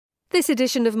This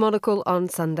edition of Monocle on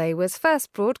Sunday was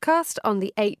first broadcast on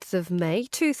the 8th of May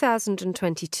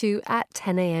 2022 at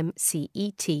 10 a.m.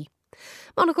 CET.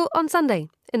 Monocle on Sunday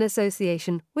in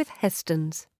association with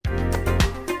Heston's.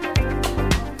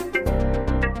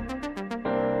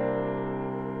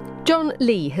 John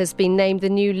Lee has been named the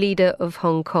new leader of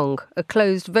Hong Kong. A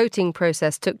closed voting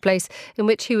process took place in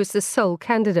which he was the sole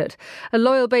candidate. A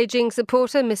loyal Beijing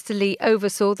supporter, Mr. Lee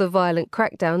oversaw the violent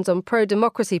crackdowns on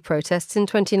pro-democracy protests in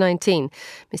 2019.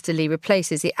 Mr. Lee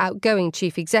replaces the outgoing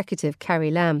chief executive,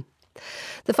 Carrie Lam.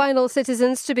 The final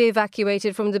citizens to be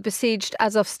evacuated from the besieged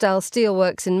Azovstal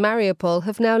steelworks in Mariupol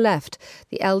have now left.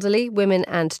 The elderly, women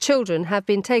and children have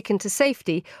been taken to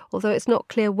safety, although it's not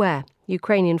clear where.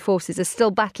 Ukrainian forces are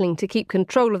still battling to keep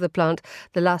control of the plant,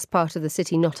 the last part of the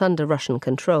city not under Russian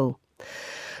control.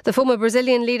 The former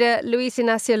Brazilian leader Luiz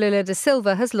Inácio Lula da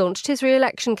Silva has launched his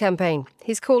re-election campaign.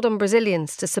 He's called on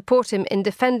Brazilians to support him in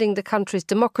defending the country's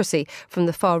democracy from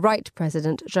the far-right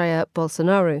president Jair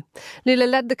Bolsonaro. Lula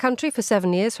led the country for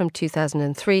 7 years from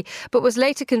 2003, but was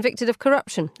later convicted of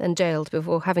corruption and jailed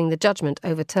before having the judgment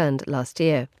overturned last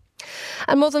year.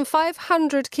 And more than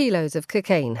 500 kilos of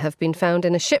cocaine have been found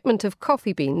in a shipment of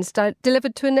coffee beans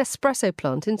delivered to a Nespresso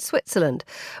plant in Switzerland.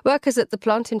 Workers at the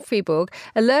plant in Fribourg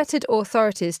alerted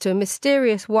authorities to a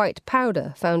mysterious white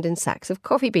powder found in sacks of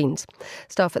coffee beans.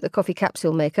 Staff at the coffee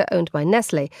capsule maker owned by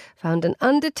Nestlé found an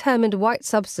undetermined white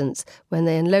substance when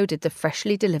they unloaded the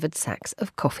freshly delivered sacks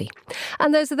of coffee.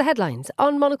 And those are the headlines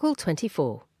on Monocle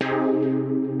 24.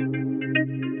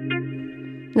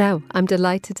 Now, I'm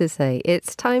delighted to say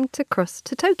it's time to cross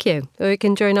to Tokyo, where we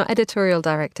can join our editorial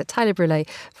director, Tyler Brûlé,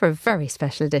 for a very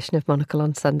special edition of Monocle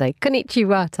on Sunday.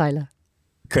 Konnichiwa, Tyler.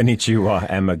 Konnichiwa,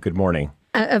 Emma. Good morning.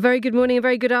 A very good morning, a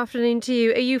very good afternoon to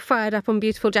you. Are you fired up on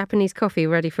beautiful Japanese coffee,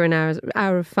 ready for an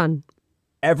hour of fun?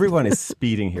 Everyone is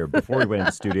speeding here. Before we went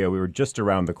into the studio, we were just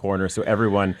around the corner, so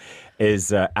everyone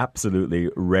is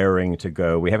absolutely raring to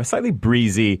go. We have a slightly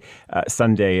breezy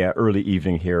Sunday early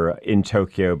evening here in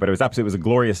Tokyo, but it was a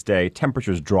glorious day.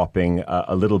 Temperatures dropping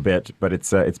a little bit, but it's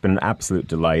been an absolute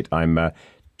delight. I'm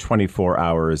 24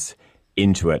 hours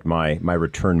into it, my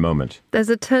return moment. There's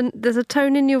a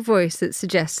tone in your voice that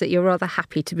suggests that you're rather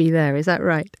happy to be there. Is that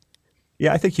right?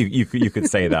 Yeah, I think you could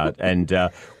say that. And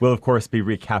we'll, of course, be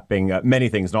recapping many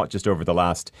things, not just over the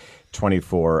last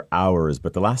 24 hours,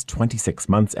 but the last 26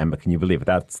 months, Emma. Can you believe it?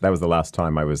 That was the last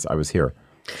time I was here.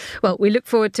 Well, we look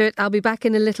forward to it. I'll be back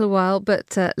in a little while,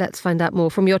 but let's find out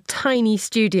more from your tiny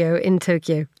studio in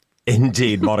Tokyo.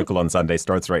 Indeed. Monocle on Sunday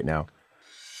starts right now.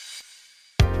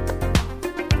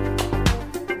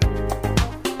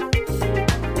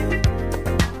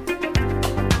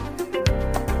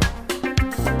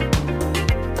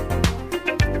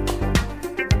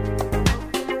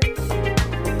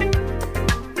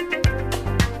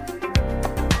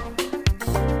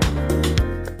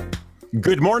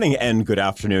 Good morning and good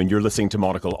afternoon. You're listening to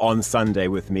Monocle on Sunday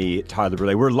with me, Tyler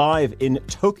Brûlé. We're live in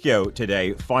Tokyo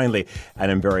today, finally,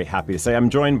 and I'm very happy to say I'm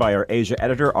joined by our Asia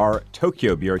editor, our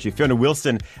Tokyo bureau chief. Fiona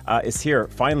Wilson is here,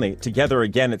 finally, together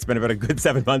again. It's been about a good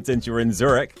 7 months since you were in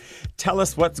Zurich. Tell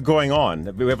us what's going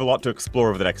on. We have a lot to explore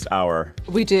over the next hour.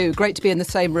 We do. Great to be in the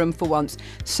same room for once.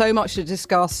 So much to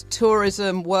discuss: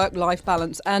 tourism, work-life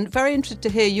balance, and very interested to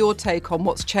hear your take on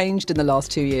what's changed in the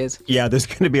last 2 years. Yeah, there's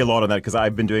going to be a lot on that because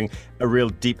I've been doing a real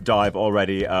deep dive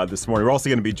already this morning. We're also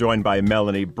going to be joined by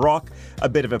Melanie Brock, a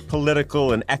bit of a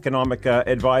political and economic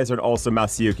advisor, and also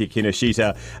Masayuki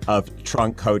Kinoshita of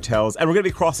Trunk Hotels. And we're going to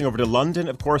be crossing over to London,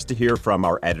 of course, to hear from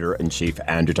our editor-in-chief,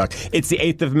 Andrew Tuck. It's the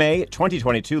 8th of May,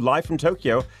 2022, live from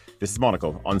Tokyo. This is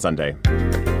Monocle on Sunday.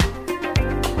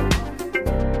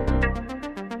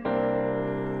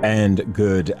 And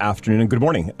good afternoon and good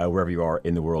morning, wherever you are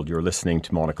in the world. You're listening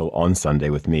to Monocle on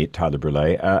Sunday with me, Tyler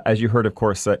Brûlé. As you heard, of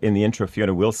course, in the intro,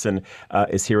 Fiona Wilson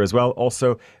is here as well.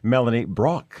 Also, Melanie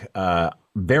Brock.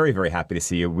 Very, very happy to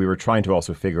see you. We were trying to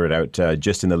also figure it out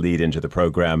just in the lead into the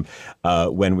program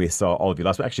when we saw all of you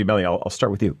last week. Actually, Melanie, I'll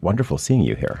start with you. Wonderful seeing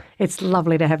you here. It's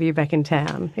lovely to have you back in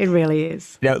town. It really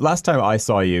is. Yeah, last time I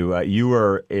saw you, we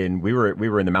were in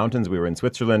the mountains. We were in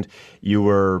Switzerland. You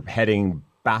were heading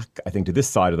back, I think, to this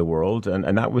side of the world.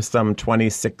 And that was some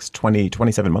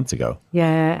 27 months ago.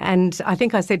 Yeah. And I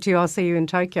think I said to you, I'll see you in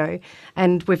Tokyo.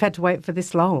 And we've had to wait for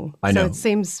this long. I know. So it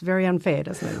seems very unfair,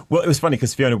 doesn't it? Well, it was funny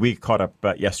because, Fiona, we caught up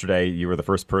yesterday. You were the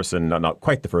first person, not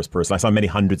quite the first person. I saw many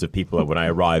hundreds of people when I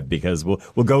arrived because we'll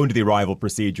go into the arrival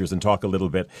procedures and talk a little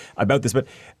bit about this. But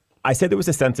I said there was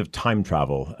a sense of time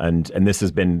travel. And this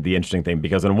has been the interesting thing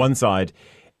because on one side,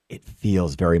 it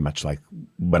feels very much like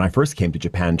when I first came to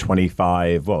Japan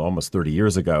 25, well, almost 30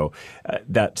 years ago,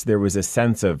 that there was a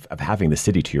sense of having the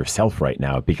city to yourself right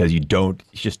now, because you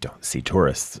just don't see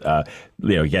tourists.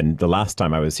 Again, the last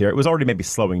time I was here, it was already maybe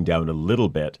slowing down a little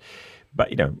bit.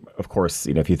 But, of course,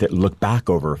 if you look back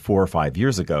over 4 or 5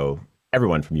 years ago,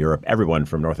 everyone from Europe, everyone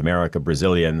from North America,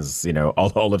 Brazilians,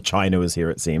 all of China was here,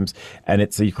 it seems.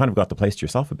 And so you kind of got the place to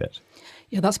yourself a bit.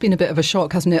 Yeah, that's been a bit of a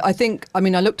shock, hasn't it? I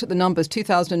looked at the numbers.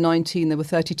 2019, there were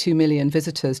 32 million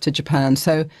visitors to Japan.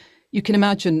 So you can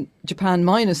imagine Japan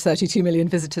minus 32 million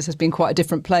visitors has been quite a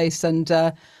different place. And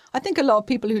I think a lot of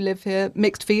people who live here,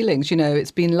 mixed feelings.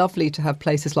 It's been lovely to have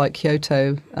places like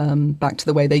Kyoto back to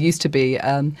the way they used to be.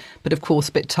 But of course,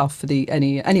 a bit tough for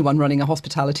anyone running a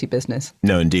hospitality business.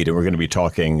 No, indeed. And we're going to be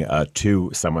talking to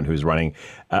someone who's running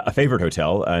a favorite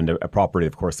hotel and a property,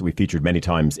 of course, that we featured many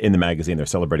times in the magazine. They're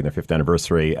celebrating their 5th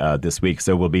anniversary this week.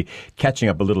 So we'll be catching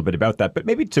up a little bit about that. But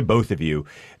maybe to both of you,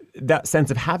 that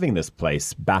sense of having this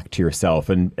place back to yourself.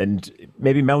 And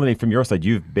maybe, Melanie, from your side,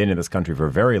 you've been in this country for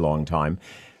a very long time.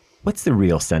 What's the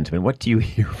real sentiment? What do you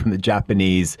hear from the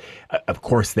Japanese? Of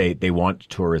course, they want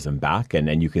tourism back,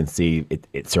 and you can see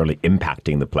it's certainly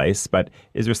impacting the place. But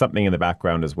is there something in the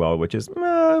background as well, which is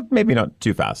maybe not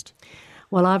too fast?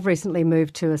 Well, I've recently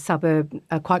moved to a suburb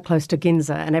quite close to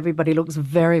Ginza, and everybody looks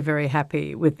very, very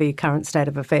happy with the current state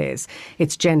of affairs.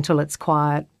 It's gentle, it's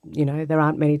quiet, there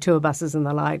aren't many tour buses and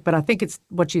the like. But I think it's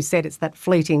what you said, it's that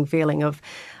fleeting feeling of,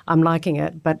 I'm liking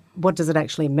it, but what does it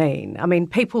actually mean? I mean,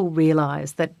 people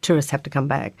realise that tourists have to come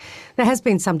back. There has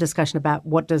been some discussion about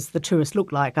what does the tourist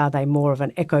look like? Are they more of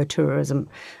an ecotourism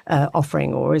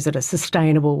offering, or is it a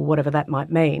sustainable, whatever that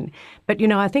might mean? But,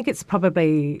 I think it's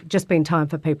probably just been time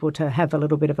for people to have a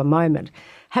little bit of a moment.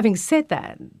 Having said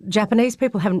that, Japanese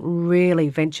people haven't really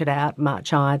ventured out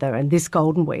much either. And this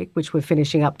Golden Week, which we're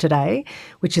finishing up today,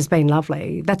 which has been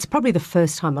lovely, that's probably the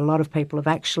first time a lot of people have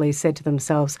actually said to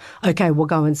themselves, okay, we'll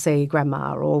go and see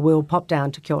Grandma, or we'll pop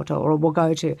down to Kyoto, or we'll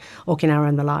go to Okinawa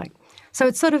and the like. So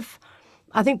it's sort of,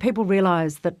 I think people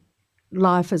realise that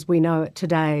life as we know it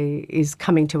today is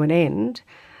coming to an end.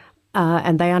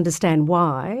 And they understand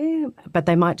why, but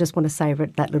they might just want to savour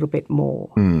it that little bit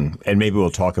more. And maybe we'll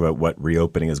talk about what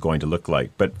reopening is going to look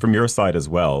like. But from your side as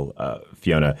well,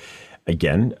 Fiona,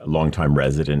 again, a longtime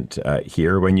resident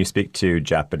here, when you speak to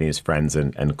Japanese friends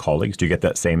and colleagues, do you get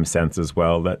that same sense as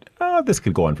well that this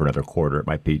could go on for another quarter?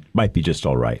 It might be just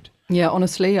all right. Yeah,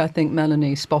 honestly, I think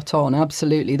Melanie's spot on.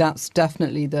 Absolutely. That's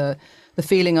definitely the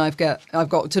feeling I've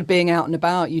got to being out and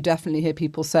about. You definitely hear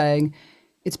people saying,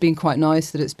 it's been quite nice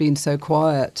that it's been so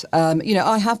quiet.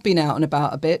 I have been out and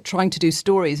about a bit trying to do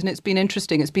stories, and it's been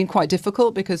interesting. It's been quite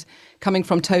difficult because coming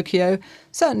from Tokyo,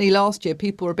 certainly last year,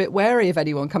 people were a bit wary of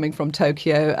anyone coming from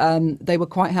Tokyo. They were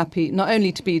quite happy not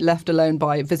only to be left alone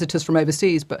by visitors from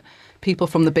overseas, but people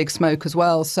from the big smoke as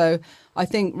well. So I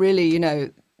think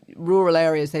really, rural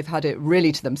areas, they've had it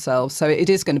really to themselves. So it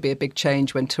is going to be a big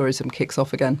change when tourism kicks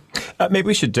off again. Maybe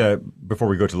we should, before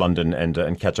we go to London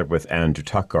and catch up with Andrew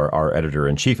Tuck, our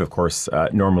editor-in-chief, of course,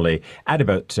 normally at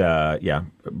about,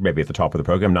 maybe at the top of the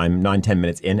program, 9-10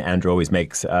 minutes in, Andrew always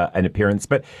makes an appearance.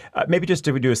 But maybe just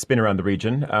if we do a spin around the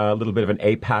region, a little bit of an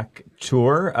APAC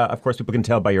tour. Of course, people can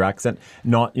tell by your accent,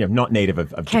 not native of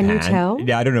Japan. Can you tell?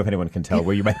 Yeah, I don't know if anyone can tell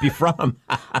where you might be from.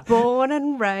 Born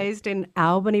and raised in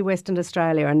Albany, Western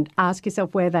Australia, and ask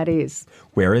yourself where that is.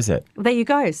 Where is it? There you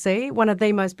go. See, one of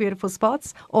the most beautiful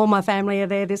spots. All my family are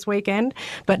there this weekend.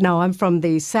 But no, I'm from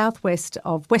the southwest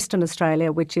of Western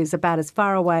Australia, which is about as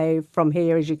far away from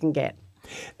here as you can get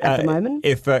at the moment.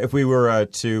 If we were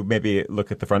to maybe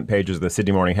look at the front pages of the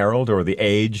Sydney Morning Herald or the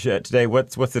Age today,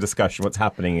 what's the discussion? What's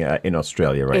happening in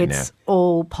Australia right now? It's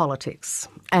all politics.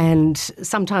 And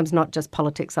sometimes not just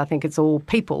politics. I think it's all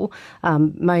people.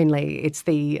 Mainly, it's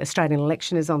the Australian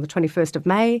election is on the 21st of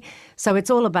May. So it's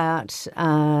all about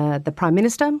the Prime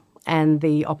Minister and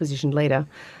the opposition leader.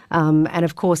 And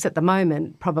of course, at the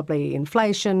moment, probably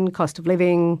inflation, cost of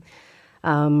living,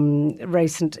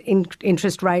 recent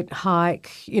interest rate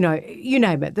hike, you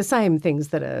name it, the same things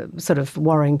that are sort of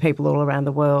worrying people all around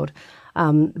the world.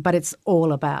 But it's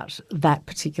all about that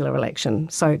particular election.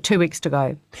 So 2 weeks to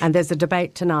go. And there's a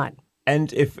debate tonight.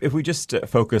 And if we just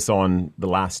focus on the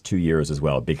last 2 years as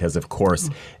well, because of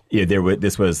course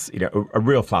this was a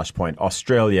real flashpoint.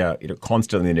 Australia,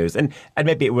 constantly in the news, and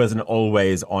maybe it wasn't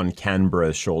always on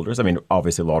Canberra's shoulders. I mean,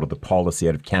 obviously a lot of the policy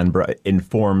out of Canberra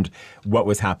informed what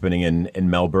was happening in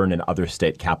Melbourne and other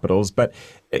state capitals. But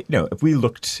if we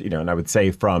looked, and I would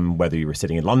say from whether you were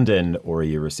sitting in London or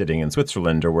you were sitting in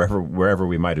Switzerland or wherever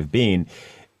we might have been,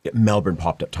 Melbourne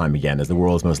popped up time again as the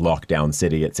world's most locked down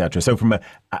city, etc. So from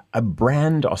a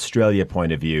brand Australia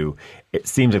point of view, it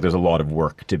seems like there's a lot of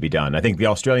work to be done. I think the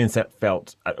Australians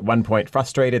felt at one point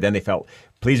frustrated, then they felt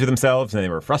pleased with themselves, and then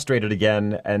they were frustrated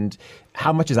again. And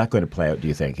how much is that going to play out, do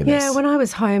you think, in this? Yeah, when I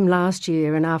was home last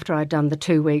year and after I'd done the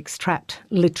 2 weeks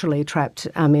literally trapped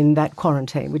in that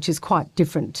quarantine, which is quite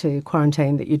different to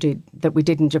quarantine that we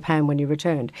did in Japan when you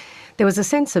returned, there was a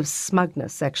sense of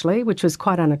smugness, actually, which was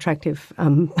quite unattractive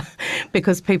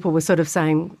because people were sort of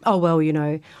saying, oh, well,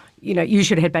 you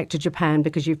should head back to Japan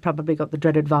because you've probably got the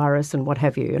dreaded virus and what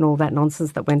have you, and all that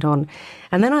nonsense that went on.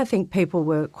 And then I think people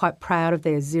were quite proud of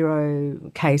their zero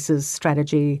cases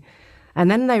strategy. And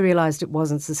then they realised it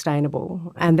wasn't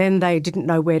sustainable. And then they didn't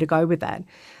know where to go with that.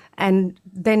 And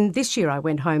then this year I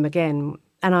went home again,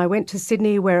 and I went to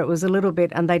Sydney where it was a little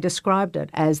bit, and they described it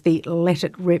as the let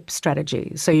it rip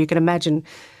strategy. So you can imagine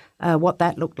what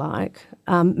that looked like.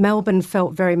 Melbourne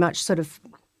felt very much sort of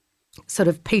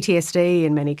PTSD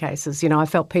in many cases. I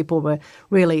felt people were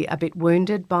really a bit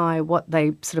wounded by what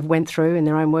they sort of went through, in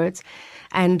their own words.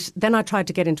 And then I tried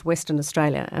to get into Western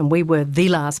Australia, and we were the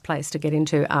last place to get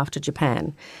into after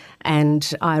Japan.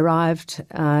 And I arrived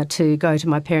to go to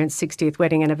my parents' 60th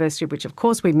wedding anniversary, which of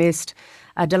course we missed,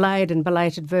 a delayed and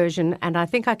belated version. And I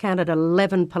think I counted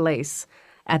 11 police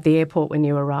at the airport when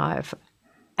you arrive.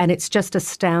 And it's just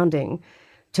astounding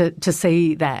to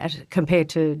see that compared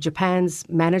to Japan's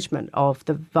management of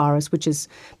the virus, which has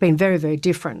been very, very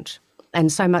different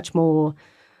and so much more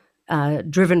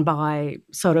driven by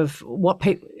sort of what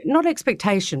people, not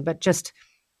expectation, but just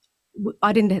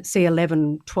I didn't see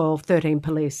 11, 12, 13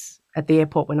 police at the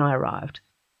airport when I arrived,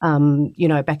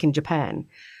 back in Japan.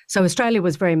 So Australia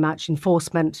was very much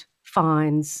enforcement,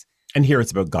 fines. And here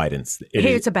it's about guidance.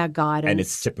 It's about guidance. And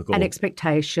it's typical. And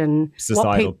expectation.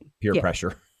 Societal peer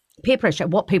pressure. Peer pressure,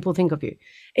 what people think of you.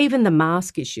 Even the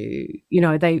mask issue,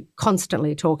 they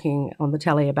constantly talking on the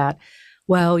telly about,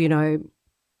 well,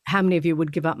 how many of you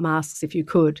would give up masks if you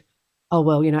could? Oh,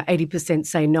 well, 80%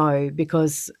 say no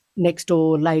because next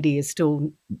door lady is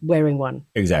still wearing one.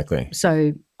 Exactly.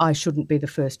 So I shouldn't be the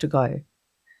first to go.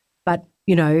 But,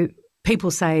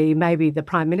 people say maybe the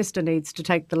Prime Minister needs to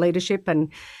take the leadership,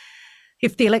 and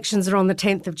if the elections are on the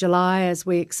 10th of July, as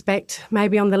we expect,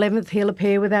 maybe on the 11th he'll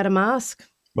appear without a mask.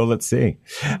 Well, let's see.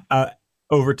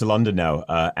 Over to London now.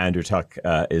 Andrew Tuck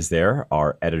is there,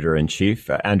 our editor-in-chief.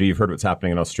 Andrew, you've heard what's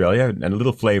happening in Australia and a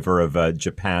little flavour of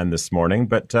Japan this morning.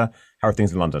 But how are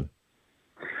things in London?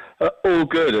 All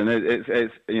good, and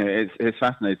it's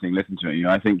fascinating listening to it.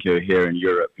 I think here in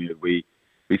Europe, we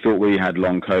thought we had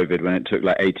long COVID when it took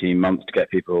like 18 months to get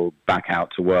people back out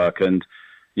to work. And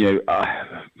do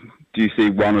you see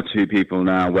one or two people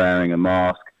now wearing a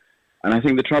mask? And I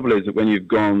think the trouble is that when you've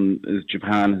gone, as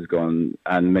Japan has gone,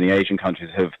 and many Asian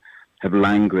countries have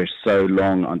languished so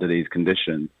long under these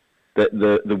conditions, that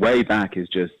the way back is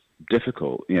just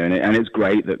difficult. And it's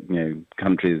great that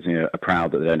countries are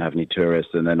proud that they don't have any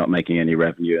tourists and they're not making any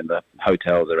revenue and the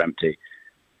hotels are empty.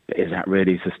 But is that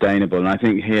really sustainable? And I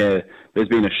think here there's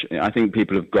been I think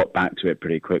people have got back to it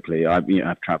pretty quickly. I've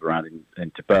travelled around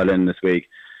into Berlin this week.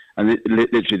 And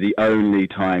literally the only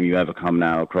time you ever come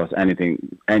now across any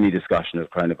discussion of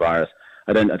coronavirus,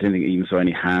 I don't think you even saw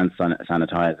any hand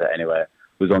sanitizer anywhere,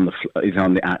 is on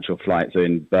the actual flight. So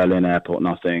in Berlin airport,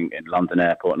 nothing. In London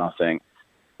airport, nothing.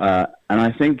 And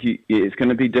I think it's going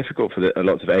to be difficult for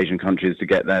lots of Asian countries to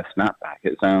get their snapback.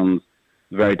 It sounds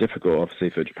very difficult,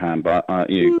 obviously, for Japan, but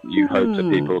you hope that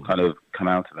people kind of come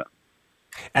out of it.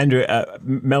 Andrew,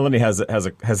 Melanie has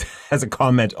a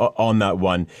comment on that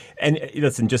one. And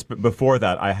listen, just before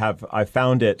that, I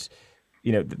found it,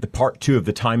 the part two of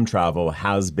the time travel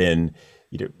has been,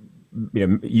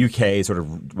 UK sort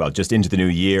of, well, just into the new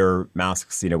year,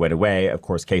 masks, went away. Of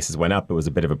course, cases went up. It was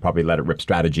a bit of a probably let it rip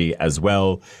strategy as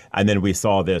well. And then we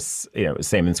saw this,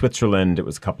 same in Switzerland. It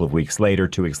was a couple of weeks later,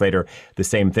 2 weeks later, the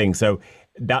same thing. So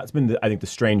that's been, I think, the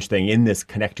strange thing in this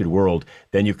connected world.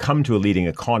 Then you come to a leading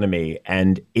economy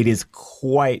and it is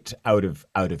quite out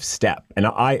of step. And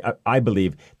I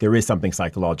believe there is something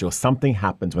psychological. Something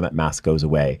happens when that mask goes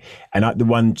away. And the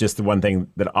one thing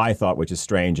that I thought, which is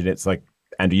strange, and it's like,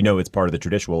 and it's part of the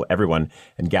traditional, everyone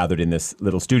and gathered in this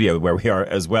little studio where we are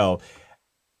as well,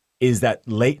 is that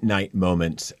late night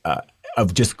moment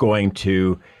of just going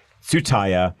to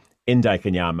Tsutaya in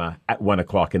Daikanyama at 1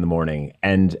 o'clock in the morning.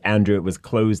 And Andrew, it was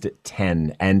closed at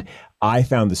 10. And I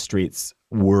found the streets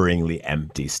worryingly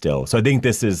empty still. So I think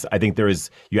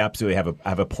you absolutely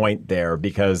have a point there,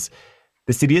 because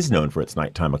the city is known for its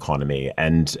nighttime economy.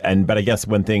 But I guess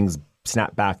when things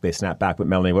snap back, they snap back. But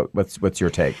Melanie, what's your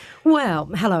take? Well,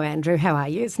 hello, Andrew. How are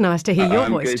you? It's nice to hear your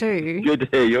voice too. Good to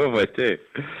hear your voice too.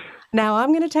 Now, I'm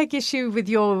going to take issue with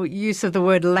your use of the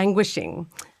word languishing.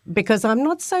 because I'm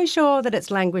not so sure that it's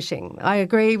languishing. I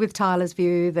agree with Tyler's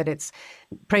view that it's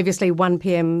previously 1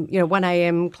 p.m., 1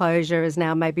 a.m. closure is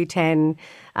now maybe 10.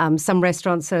 Some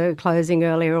restaurants are closing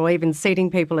earlier or even seating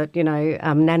people at,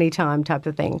 nanny time type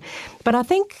of thing. But I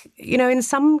think, in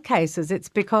some cases it's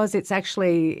because it's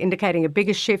actually indicating a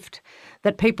bigger shift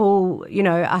that people,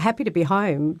 are happy to be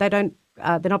home. They're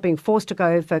not being forced to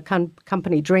go for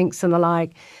company drinks and the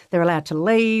like. They're allowed to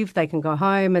leave. They can go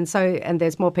home. And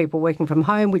there's more people working from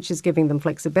home, which is giving them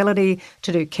flexibility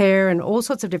to do care and all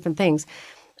sorts of different things.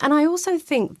 And I also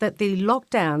think that the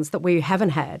lockdowns that we haven't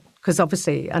had, because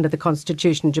obviously under the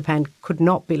Constitution, Japan could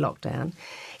not be locked down,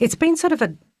 it's been sort of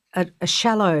a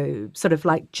shallow, sort of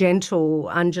like gentle,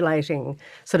 undulating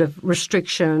sort of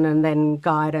restriction and then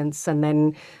guidance and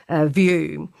then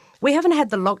view. We haven't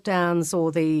had the lockdowns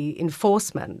or the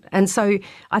enforcement. And so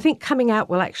I think coming out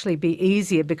will actually be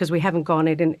easier because we haven't gone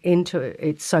into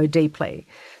it so deeply.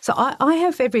 So I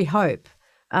have every hope.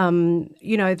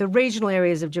 The regional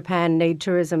areas of Japan need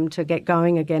tourism to get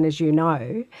going again, as you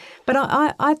know. But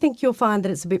I think you'll find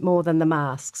that it's a bit more than the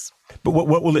masks. But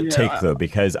what will it take, though?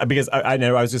 Because I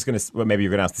know I was just going to, well, maybe you're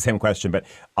going to ask the same question, but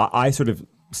I sort of,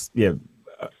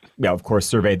 of course,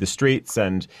 surveyed the streets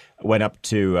and went up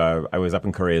to, I was up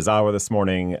in Karuizawa this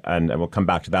morning, and we'll come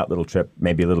back to that little trip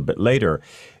maybe a little bit later.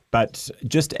 But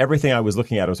just everything I was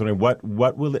looking at, I was wondering,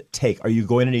 what will it take? Are you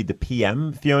going to need the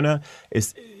PM, Fiona?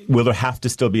 Will there have to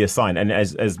still be a sign? And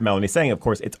as Melanie's saying, of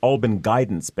course, it's all been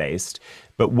guidance-based.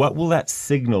 But what will that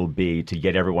signal be to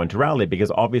get everyone to rally?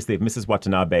 Because obviously, if Mrs.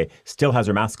 Watanabe still has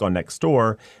her mask on next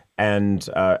door, and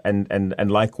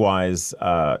likewise,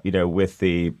 with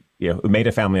the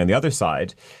Umeda family on the other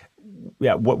side,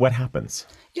 what happens?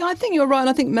 Yeah, I think you're right. And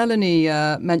I think Melanie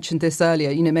mentioned this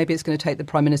earlier. Maybe it's going to take the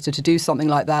Prime Minister to do something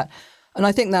like that. And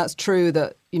I think that's true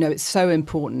that, it's so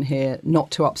important here not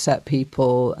to upset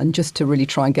people and just to really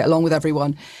try and get along with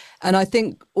everyone. And I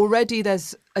think already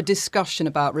there's a discussion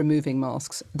about removing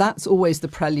masks. That's always the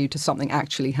prelude to something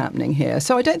actually happening here.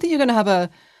 So I don't think you're going to have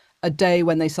a day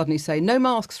when they suddenly say no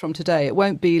masks from today. It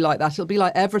won't be like that. It'll be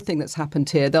like everything that's happened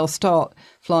here. They'll start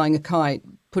flying a kite,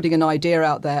 putting an idea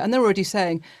out there. And they're already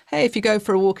saying, hey, if you go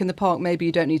for a walk in the park, maybe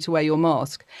you don't need to wear your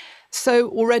mask. So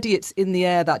already it's in the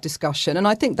air, that discussion. And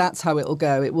I think that's how it'll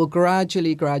go. It will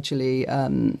gradually,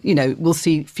 we'll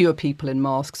see fewer people in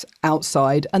masks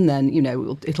outside, and then,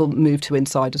 it'll move to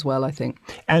inside as well, I think.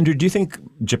 Andrew, do you think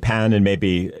Japan and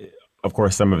maybe, of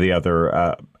course, some of the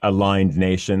other aligned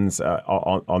nations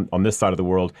on this side of the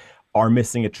world are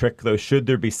missing a trick, though? Should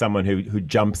there be someone who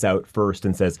jumps out first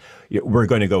and says, we're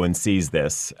going to go and seize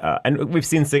this? And we've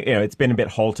seen, it's been a bit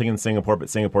halting in Singapore, but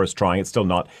Singapore is trying. It's still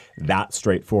not that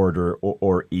straightforward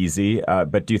or easy.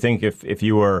 But do you think if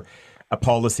you were a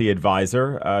policy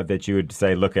advisor that you would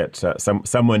say, look,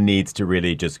 someone needs to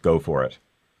really just go for it?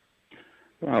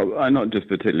 Well, not just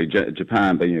particularly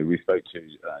Japan, but we spoke to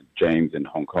James in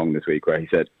Hong Kong this week, where he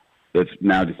said they've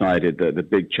now decided that the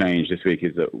big change this week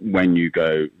is that when you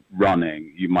go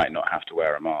running, you might not have to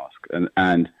wear a mask.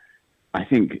 And I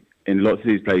think in lots of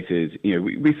these places,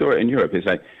 we saw it in Europe. It's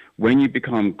like when you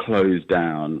become closed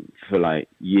down for like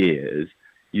years,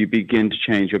 you begin to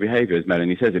change your behavior. As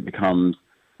Melanie says,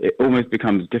 it almost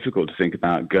becomes difficult to think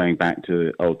about going back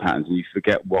to old patterns, and you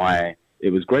forget why it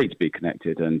was great to be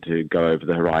connected and to go over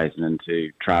the horizon and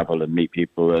to travel and meet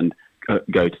people and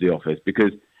go to the office,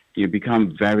 because you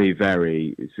become very,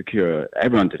 very secure.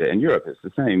 Everyone did it in Europe. It's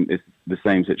the same. It's the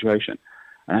same situation.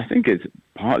 And I think it's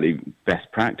partly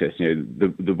best practice.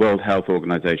 The World Health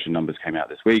Organization numbers came out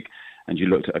this week, and you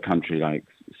looked at a country like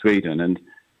Sweden, and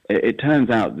it turns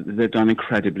out that they've done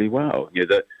incredibly well.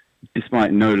 That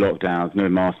despite no lockdowns, no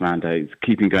mask mandates,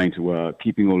 keeping going to work,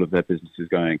 keeping all of their businesses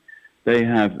going, they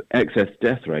have excess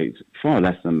death rates far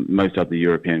less than most other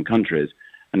European countries.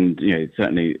 And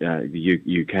certainly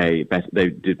the UK, they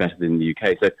did better than the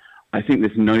UK. So I think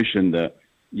this notion that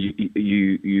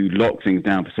you lock things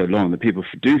down for so long that people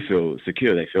do feel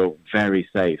secure, they feel very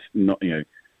safe. Not as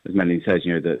Melanie says,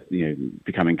 that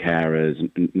becoming carers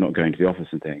and not going to the office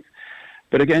and things.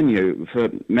 But again, for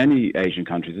many Asian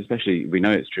countries, especially we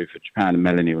know it's true for Japan, and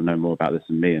Melanie will know more about this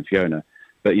than me and Fiona.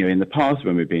 But in the past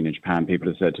when we've been in Japan, people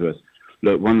have said to us,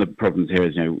 look, one of the problems here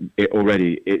is,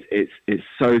 it's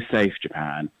so safe,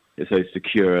 Japan. It's so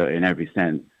secure in every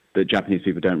sense that Japanese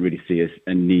people don't really see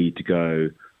a need to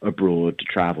go abroad, to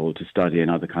travel, to study in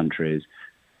other countries.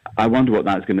 I wonder what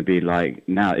that's going to be like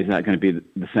now. Is that going to be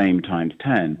the same times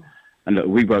 10? And look,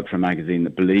 we work for a magazine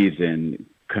that believes in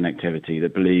connectivity,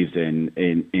 that believes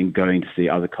in going to see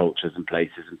other cultures and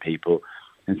places and people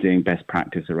and seeing best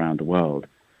practice around the world.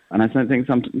 And I think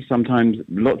sometimes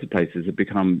lots of places have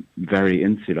become very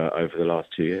insular over the last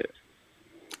 2 years.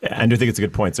 And I think it's a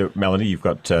good point. So, Melanie, you've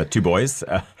got two boys,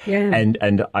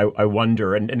 and I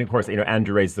wonder, and of course,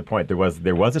 Andrew raised the point. There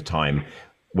was a time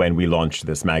when we launched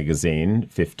this magazine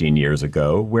 15 years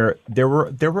ago where there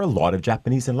were a lot of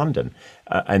Japanese in London,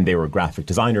 and they were graphic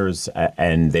designers,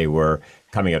 and they were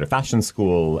coming out of fashion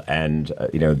school, and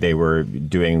they were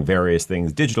doing various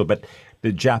things digital, but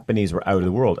the Japanese were out of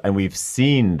the world, and we've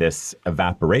seen this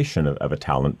evaporation of a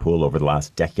talent pool over the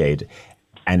last decade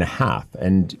and a half.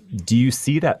 And do you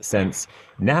see that sense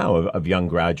now of young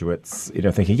graduates,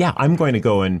 thinking, yeah, I'm going to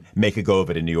go and make a go of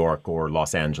it in New York or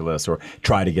Los Angeles, or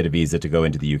try to get a visa to go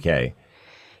into the UK?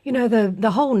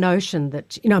 The whole notion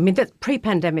that, that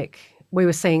pre-pandemic, we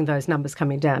were seeing those numbers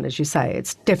coming down, as you say.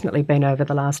 It's definitely been over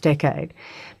the last decade.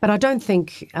 But I don't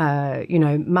think,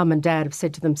 mum and dad have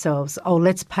said to themselves, oh,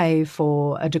 let's pay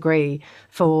for a degree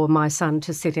for my son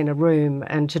to sit in a room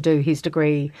and to do his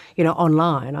degree,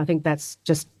 online. I think that's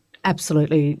just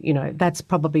absolutely, that's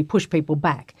probably pushed people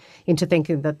back into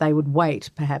thinking that they would wait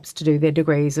perhaps to do their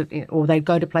degrees, or they'd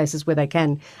go to places where they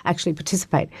can actually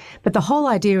participate. But the whole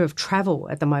idea of travel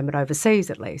at the moment,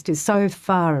 overseas at least, is so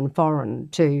far and foreign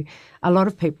to a lot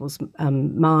of people's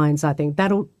minds. I think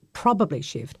that'll probably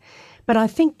shift. But I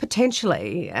think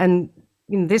potentially, and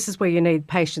this is where you need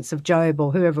patience of Job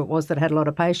or whoever it was that had a lot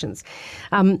of patience,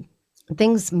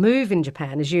 things move in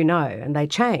Japan, as you know, and they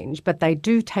change, but they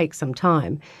do take some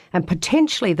time. And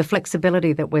potentially the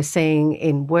flexibility that we're seeing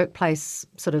in workplace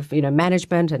sort of,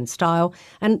 management and style,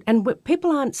 and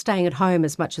people aren't staying at home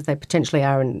as much as they potentially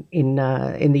are in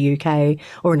the UK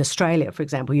or in Australia, for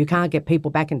example. You can't get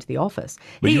people back into the office.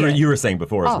 But you were saying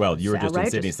before as well, you were just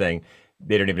outrageous. in Sydney saying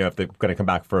they don't even know if they're going to come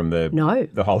back from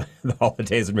the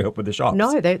holidays and reopen the shops.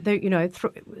 No,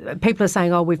 people are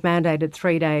saying, oh, we've mandated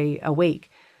 3-day a week.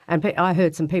 And I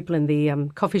heard some people in the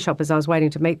coffee shop as I was waiting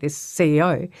to meet this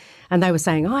CEO, and they were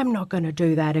saying, I'm not going to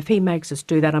do that. If he makes us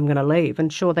do that, I'm going to leave.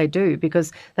 And sure they do,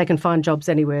 because they can find jobs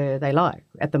anywhere they like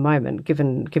at the moment,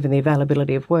 given the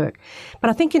availability of work. But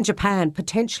I think in Japan,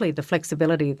 potentially the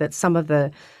flexibility that some of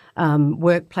the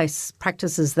workplace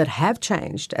practices that have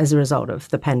changed as a result of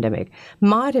the pandemic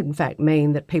might in fact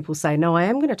mean that people say, no, I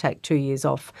am going to take 2 years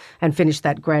off and finish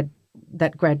that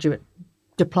graduate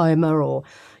diploma, or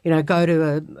go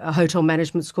to a hotel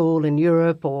management school in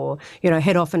Europe, or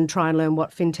head off and try and learn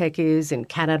what fintech is in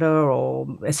Canada or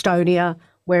Estonia,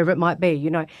 wherever it might be,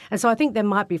 And so I think there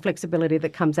might be flexibility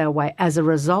that comes our way as a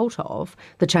result of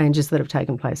the changes that have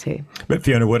taken place here. But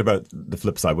Fiona, what about the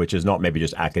flip side, which is not maybe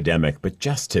just academic, but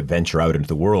just to venture out into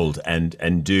the world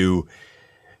and do...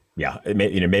 Yeah,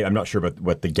 I'm not sure about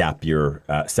what the gap year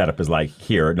setup is like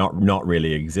here. Not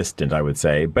really existent, I would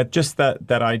say. But just that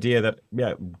idea that,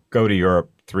 go to Europe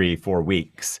 3-4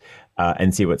 weeks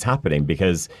and see what's happening.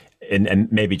 Because, and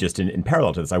maybe just in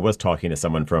parallel to this, I was talking to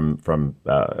someone from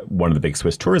one of the big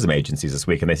Swiss tourism agencies this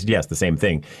week, and they said, yes, the same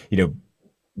thing.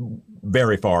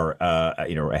 Very far,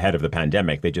 ahead of the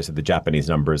pandemic, they just said the Japanese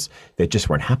numbers, they just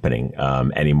weren't happening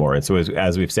anymore. And so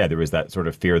as we've said, there was that sort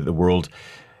of fear that the world...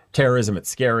 Terrorism, it's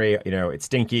scary, it's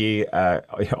stinky,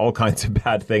 all kinds of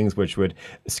bad things which would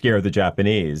scare the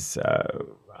Japanese.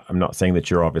 I'm not saying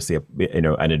that you're obviously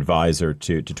an advisor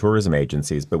to tourism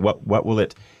agencies, but what will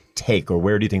it take, or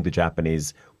where do you think the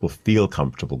Japanese will feel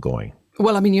comfortable going?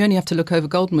 Well, you only have to look over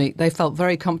Golden Week. They felt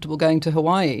very comfortable going to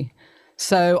Hawaii.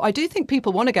 So I do think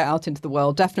people want to get out into the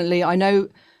world, definitely. I know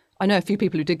a few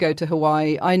people who did go to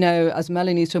Hawaii. I know, as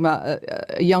Melanie's talking about,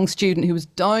 a young student who was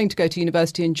dying to go to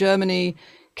university in Germany,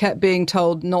 kept being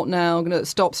told, not now, going to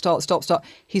stop.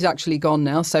 He's actually gone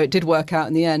now. So it did work out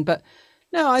in the end. But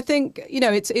no, I think,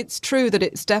 it's true that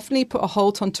it's definitely put a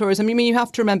halt on tourism. You have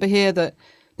to remember here that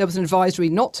there was an advisory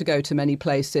not to go to many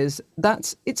places.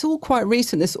 It's all quite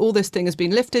recent. All this thing has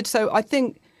been lifted. So I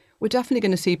think we're definitely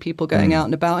going to see people going out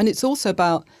and about. And it's also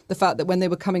about the fact that when they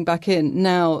were coming back in,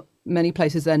 now many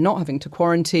places they're not having to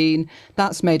quarantine.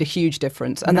 That's made a huge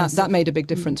difference. And that made a big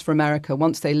difference for America.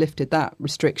 Once they lifted that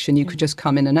restriction, you could just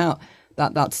come in and out.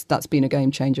 That's been a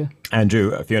game changer.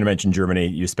 Andrew, Fiona mentioned Germany.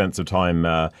 You spent some time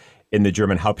in the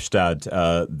German Hauptstadt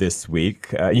this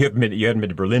week. You hadn't been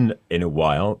to Berlin in a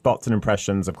while. Thoughts and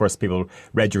impressions? Of course, people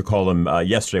read your column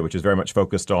yesterday, which was very much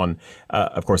focused on,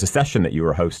 of course, a session that you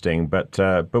were hosting. But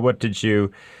what did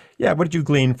you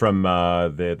glean from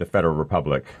the Federal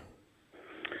Republic?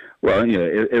 Well,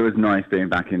 it was nice being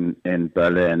back in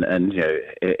Berlin, and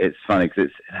it's funny because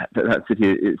that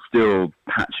city is still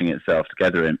patching itself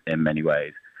together in many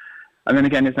ways. And then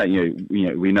again, it's like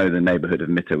we know the neighbourhood of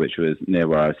Mitte, which was near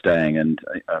where I was staying, and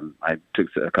I took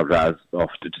a couple of hours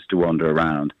off to wander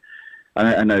around. And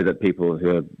I know that people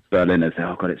who are Berliners say,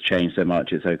 "Oh God, it's changed so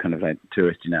much; it's so kind of like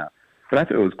touristy now." But I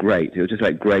thought it was great. It was just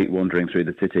like great wandering through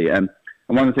the city. And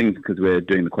And one of the things, because we're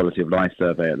doing the quality of life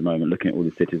survey at the moment, looking at all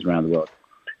the cities around the world,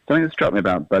 something that struck me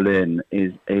about Berlin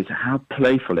is how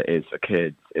playful it is for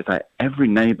kids. It's like every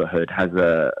neighborhood has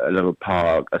a little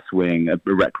park, a swing, a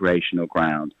recreational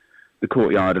ground. The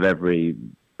courtyard of every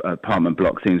apartment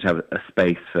block seems to have a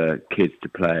space for kids to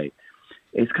play.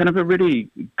 It's kind of a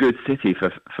really good city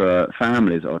for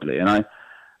families, oddly. And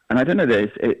I don't know,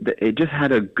 it just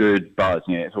had a good buzz.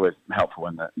 You know, it's always helpful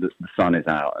when the sun is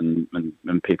out and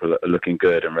people are looking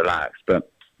good and relaxed.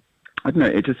 But I don't know,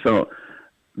 it just felt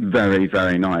very,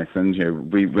 very nice. And, you know,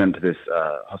 we went to this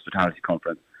hospitality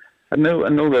conference. And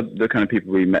all the kind of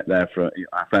people we met there,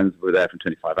 our friends were there for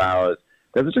 25 hours.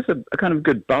 There was just a kind of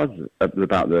good buzz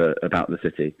about the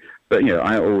city. But, you know,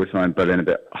 I always find Berlin a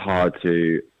bit hard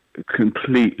to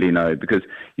completely know, because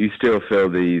you still feel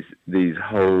these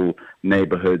whole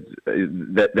neighborhoods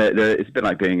it's a bit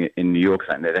like being in New York.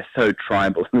 They're so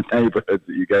tribal, the neighborhoods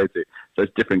that you go to. So there's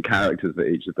different characters for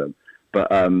each of them.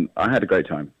 But I had a great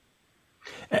time.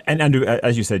 And Andrew,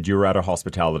 as you said, you were at a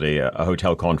hospitality, a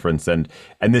hotel conference, and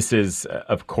this is,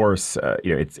 of course,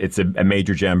 it's a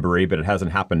major jamboree, but it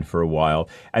hasn't happened for a while.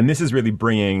 And this is really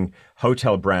bringing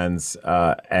hotel brands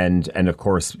and of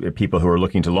course people who are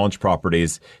looking to launch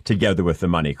properties together with the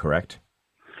money. Correct?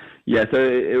 Yeah, so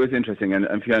it was interesting, and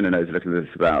Fiona knows a little bit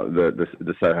about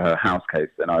the Soho House case,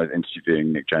 and I was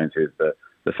interviewing Nick Jones, who is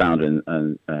the founder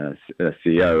and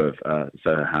CEO of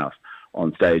Soho House,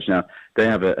 on stage. Now, they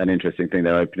have an interesting thing.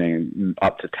 They're opening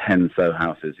up to 10 Soho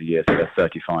houses a year, so they're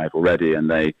 35 already, and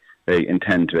they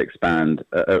intend to expand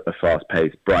a fast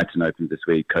pace. Brighton opens this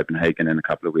week, Copenhagen in a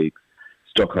couple of weeks,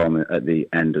 Stockholm at the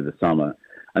end of the summer.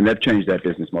 And they've changed their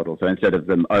business model. So instead of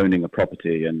them owning a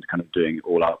property and kind of doing it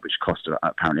all up, which cost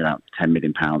apparently around £10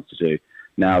 million to do,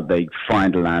 now they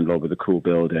find a landlord with a cool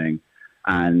building,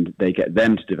 and they get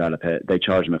them to develop it. They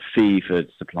charge them a fee for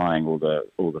supplying all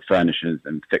the furnishings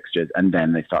and fixtures, and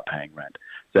then they start paying rent.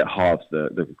 So it halves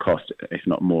the cost, if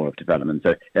not more, of development.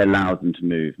 So it allows them to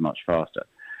move much faster.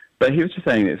 But he was just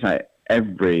saying it's like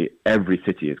every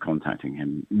city is contacting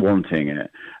him, wanting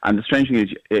it. And the strange thing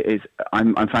is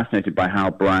I'm fascinated by how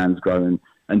brands grow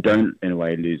and don't, in a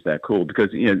way, lose their cool,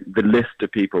 because the list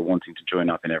of people wanting to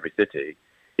join up in every city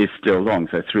is still long.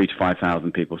 So 3,000 to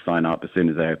 5,000 people sign up as soon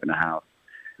as they open a house.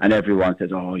 And everyone says,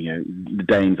 the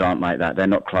Danes aren't like that. They're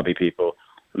not clubby people.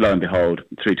 Lo and behold,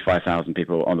 3,000 to 5,000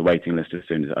 people on the waiting list as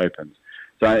soon as it opens.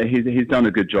 So he's done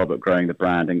a good job at growing the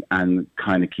brand and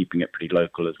kind of keeping it pretty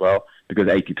local as well, because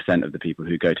 80% of the people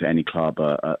who go to any club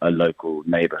are local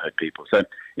neighborhood people. So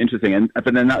interesting.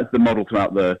 But then that's the model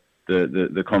throughout the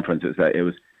conference. It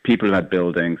was people who had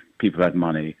buildings, people who had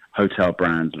money, hotel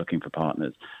brands looking for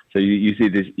partners. So you see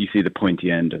the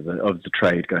pointy end of the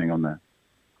trade going on there.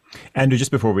 Andrew,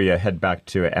 just before we head back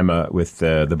to Emma with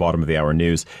the bottom of the hour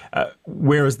news,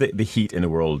 where is the heat in the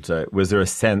world? Was there a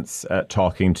sense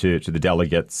talking to the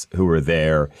delegates who were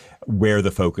there where the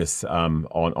focus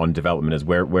on development is?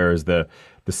 Where is the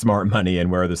smart money and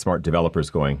where are the smart developers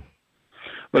going?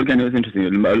 Well, again, it was interesting.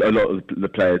 A lot of the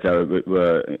players there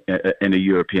were in a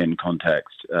European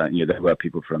context. There were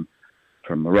people from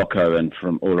Morocco and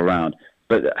from all around.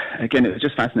 But again, it was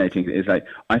just fascinating. It's like,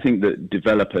 I think that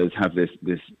developers have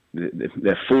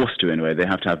they're forced to, in a way, they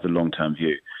have to have the long-term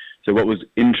view. So what was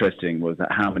interesting was that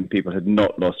how many people had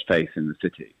not lost faith in the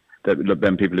city.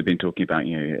 Then people have been talking about,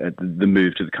 the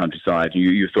move to the countryside.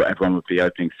 You thought everyone would be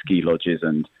opening ski lodges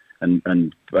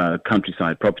and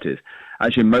countryside properties.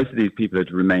 Actually, most of these people had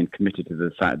remained committed to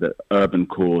the fact that urban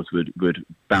cores would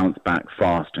bounce back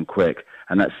fast and quick,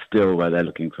 and that's still where they're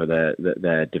looking for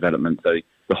their development. So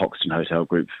the Hoxton Hotel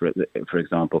Group, for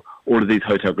example, all of these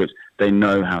hotel groups, they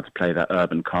know how to play that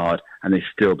urban card, and they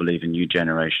still believe a new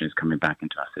generation is coming back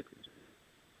into our cities.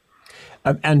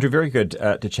 Andrew, very good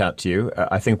to chat to you.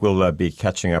 I think we'll be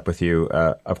catching up with you,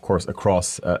 of course,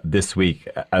 across this week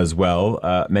as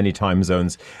well. Many time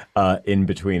zones in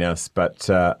between us, but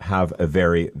have a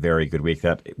very, very good week.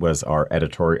 That was our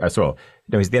editorial.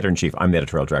 No, he's the editor-in-chief. I'm the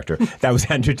editorial director. That was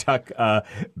Andrew Tuck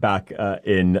back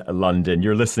in London.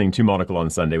 You're listening to Monocle on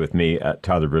Sunday with me,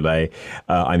 Tyler Brûlé.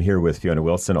 I'm here with Fiona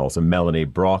Wilson, also Melanie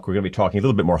Brock. We're going to be talking a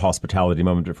little bit more hospitality in a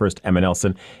moment. But first, Emma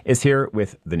Nelson is here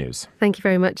with the news. Thank you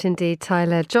very much indeed,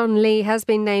 Tyler. John Lee has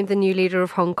been named the new leader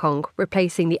of Hong Kong,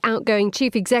 replacing the outgoing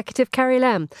chief executive, Carrie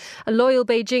Lam. A loyal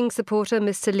Beijing supporter,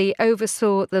 Mr. Lee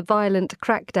oversaw the violent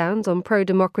crackdowns on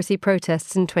pro-democracy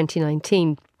protests in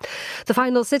 2019. The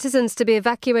final citizens to be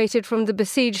evacuated from the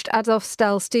besieged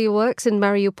Azovstal steelworks in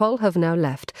Mariupol have now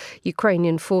left.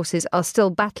 Ukrainian forces are still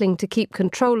battling to keep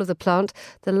control of the plant,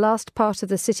 the last part of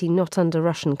the city not under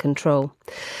Russian control.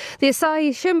 The Asahi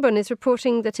Shimbun is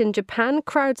reporting that in Japan,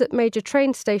 crowds at major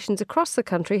train stations across the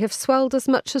country have swelled as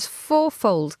much as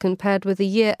fourfold compared with a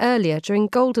year earlier during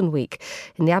Golden Week,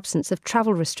 in the absence of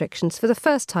travel restrictions for the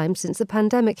first time since the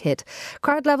pandemic hit.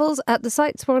 Crowd levels at the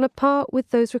sites were on a par with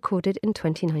those recorded in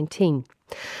 2019.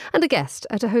 And a guest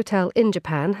at a hotel in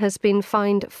Japan has been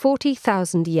fined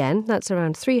 40,000 yen, that's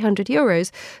around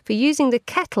 €300, for using the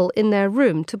kettle in their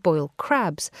room to boil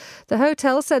crabs. The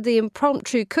hotel said the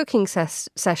impromptu cooking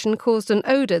session caused an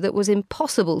odour that was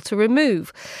impossible to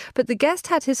remove. But the guest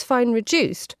had his fine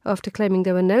reduced after claiming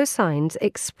there were no signs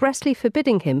expressly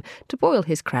forbidding him to boil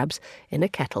his crabs in a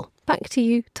kettle. Back to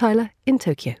you, Tyler, in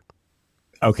Tokyo.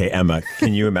 Okay, Emma,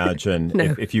 can you imagine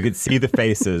No. if you could see the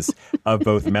faces of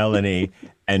both Melanie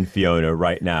and Fiona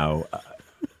right now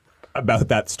about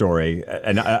that story?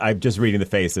 And I'm just reading the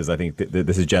faces. I think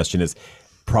the suggestion is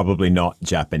probably not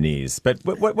Japanese. But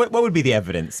what would be the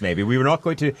evidence, maybe? We were not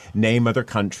going to name other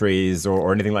countries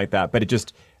or anything like that, but it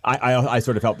just... I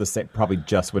sort of felt this probably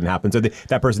just wouldn't happen. So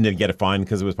that person didn't get a fine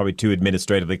because it was probably too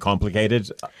administratively complicated.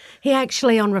 He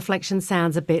actually, on reflection,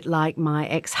 sounds a bit like my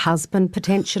ex-husband,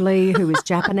 potentially, who is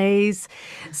Japanese.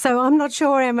 So I'm not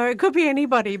sure, Emma. It could be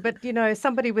anybody, but,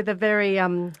 somebody with a very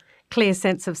clear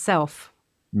sense of self.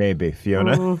 Maybe.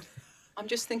 Fiona? I'm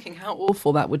just thinking how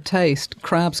awful that would taste.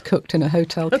 Crabs cooked in a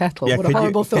hotel kettle. Yeah, what a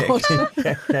horrible thought.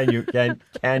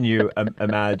 Can you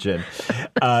imagine?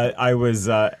 I was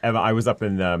Emma. I was up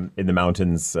in the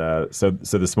mountains. So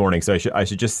this morning. So I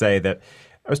should just say that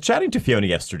I was chatting to Fiona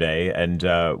yesterday, and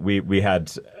we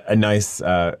had a nice.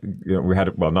 We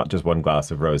had not just one glass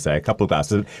of rosé, a couple of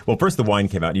glasses. Well, first the wine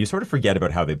came out, and you sort of forget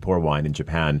about how they pour wine in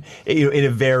Japan. In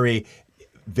a very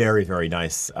very, very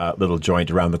nice little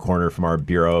joint around the corner from our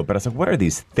bureau. But I was like, what are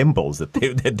these thimbles that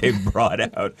they brought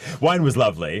out? Wine was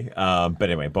lovely, but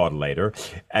anyway, bought it later.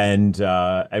 And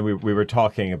we were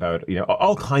talking about,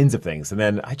 all kinds of things. And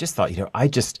then I just thought,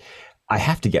 I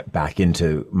have to get back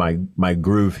into my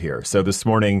groove here. So this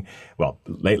morning,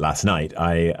 late last night,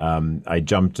 I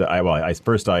jumped.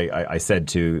 I said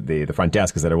to the front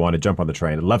desk that I want to jump on the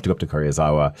train. I'd love to go up to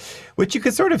Karuizawa, which you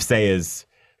could sort of say is,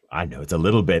 I know it's a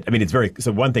little bit. I mean,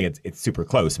 so one thing, it's super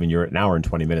close. I mean, you're an hour and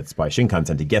 20 minutes by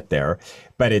Shinkansen to get there,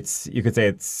 but you could say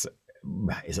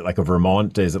is it like a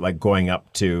Vermont? Is it like going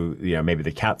up to, maybe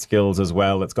the Catskills as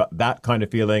well? It's got that kind of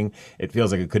feeling. It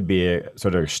feels like it could be a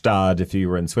sort of Stade if you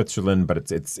were in Switzerland, but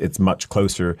it's much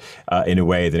closer in a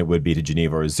way than it would be to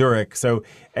Geneva or Zurich. So,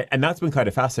 and that's been kind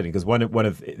of fascinating because one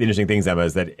of the interesting things, Emma,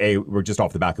 is that we're just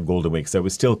off the back of Golden Week, so it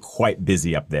was still quite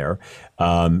busy up there.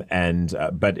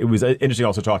 But it was interesting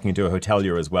also talking to a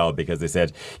hotelier as well, because they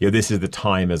said, this is the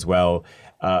time as well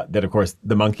that, of course,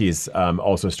 the monkeys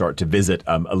also start to visit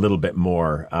a little bit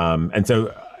more. And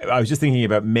so I was just thinking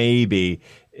about maybe,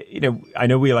 I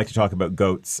know we like to talk about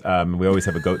goats. We always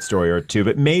have a goat story or two,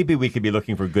 but maybe we could be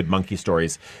looking for good monkey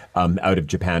stories out of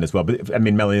Japan as well. But I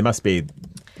mean, Melanie, there must be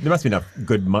enough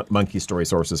good monkey story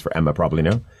sources for Emma, probably,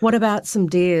 no? What about some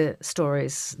deer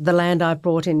stories? The land I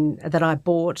bought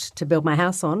to build my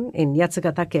house on in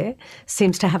Yatsugatake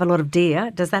seems to have a lot of deer.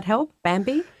 Does that help?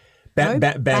 Bambi?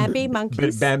 Bambi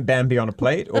monkeys. Bambi on a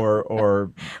plate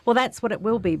or Well, that's what it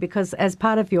will be, because as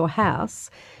part of your house,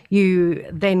 you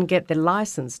then get the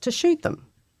license to shoot them.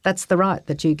 That's the right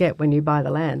that you get when you buy the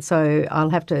land. So I'll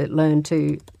have to learn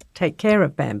to take care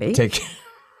of Bambi.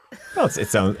 Well, it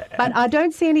sounds... But I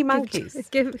don't see any monkeys.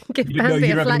 Give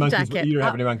Bambi a flak jacket. You don't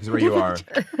have any monkeys where you are.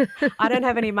 I don't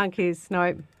have any monkeys,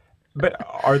 no. But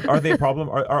are they a problem?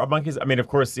 Are monkeys? I mean, of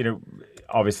course,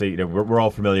 obviously, we're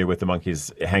all familiar with the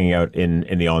monkeys hanging out in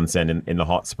the onsen, in the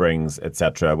hot springs,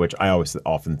 etc. Which I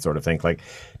often sort of think, like,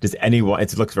 does anyone?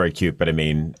 It looks very cute, but I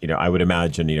mean, I would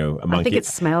imagine, a monkey. I think it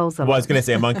smells. Well, I was going to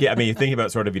say a monkey. I mean, you think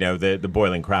about sort of, the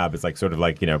boiling crab is like sort of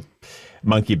like,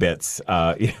 monkey bits.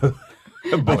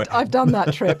 I've done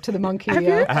that trip to the monkey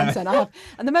onsen. I have,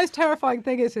 and the most terrifying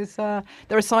thing is there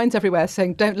are signs everywhere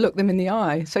saying "Don't look them in the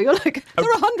eye." So you're like,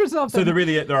 there are hundreds of them. So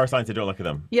there are signs that don't look at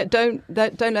them. Yeah, don't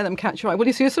let them catch your eye.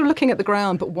 Well, so you're sort of looking at the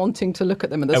ground but wanting to look at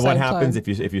them at the same time. And what happens if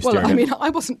you stare? Well, I mean, I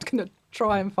wasn't going to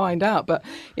try and find out, but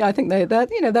yeah, I think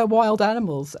they're wild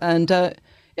animals, and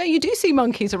Yeah, you do see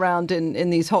monkeys around in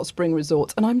these hot spring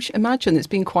resorts, and imagine it's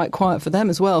been quite quiet for them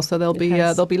as well. So they'll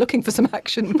be looking for some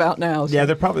action about now. So. Yeah,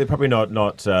 they're probably not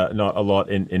a lot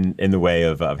in the way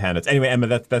of handouts. Anyway, Emma,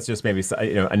 that's just maybe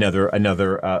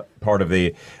another part of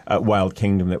the wild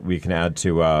kingdom that we can add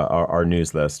to our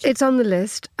news list. It's on the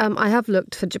list. I have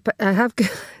looked for Japan. I've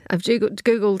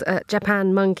googled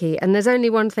Japan monkey, and there's only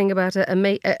one thing about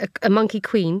a monkey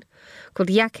queen called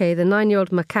Yake, the 9-year-old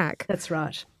macaque. That's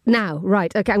right. Now,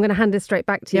 right, okay, I'm going to hand this straight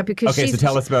back to you because so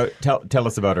tell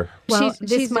us about her. Well, she's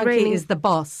this monkey is the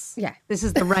boss. Yeah, this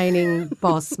is the reigning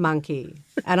boss monkey,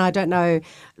 and I don't know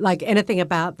like anything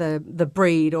about the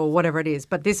breed or whatever it is,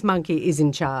 but this monkey is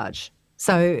in charge.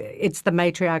 So it's the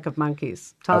matriarch of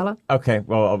monkeys, Tyler. Okay,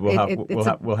 well we'll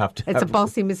have to. It's a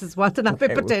bossy Mrs.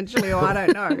 Watanabe potentially, or I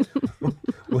don't know.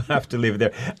 We'll have to leave it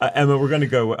there. Emma, we're going to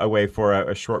go away for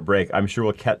a short break. I'm sure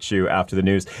we'll catch you after the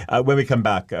news. When we come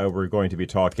back, we're going to be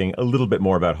talking a little bit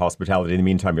more about hospitality. In the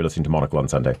meantime, you're listening to Monocle on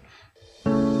Sunday.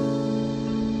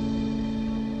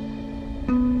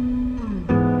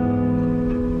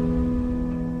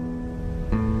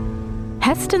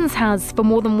 Heston's has, for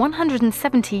more than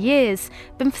 170 years,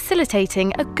 been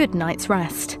facilitating a good night's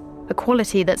rest. A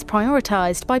quality that's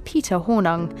prioritised by Peter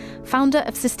Hornung, founder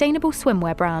of sustainable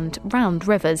swimwear brand Round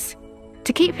Rivers.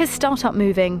 To keep his startup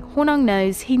moving, Hornung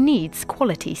knows he needs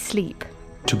quality sleep.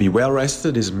 To be well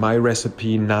rested is my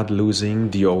recipe, not losing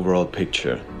the overall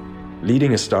picture.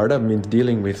 Leading a startup means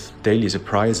dealing with daily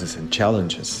surprises and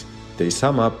challenges. They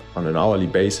sum up on an hourly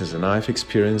basis, and I've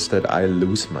experienced that I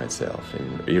lose myself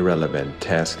in irrelevant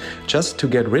tasks just to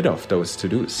get rid of those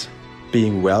to-dos.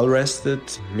 Being well rested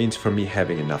means for me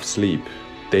having enough sleep,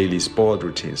 daily sport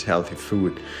routines, healthy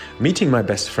food, meeting my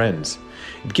best friends.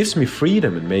 It gives me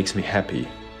freedom and makes me happy.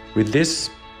 With this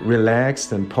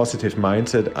relaxed and positive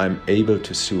mindset, I'm able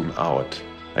to zoom out.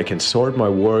 I can sort my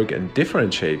work and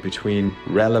differentiate between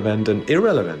relevant and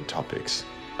irrelevant topics.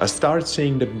 I start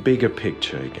seeing the bigger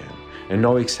picture again and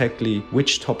know exactly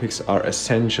which topics are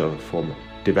essential for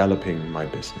developing my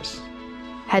business.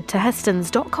 Head to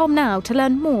hestons.com now to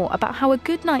learn more about how a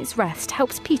good night's rest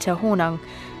helps Peter Hornung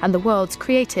and the world's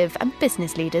creative and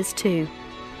business leaders too.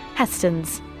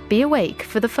 Heston's. Be awake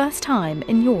for the first time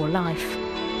in your life.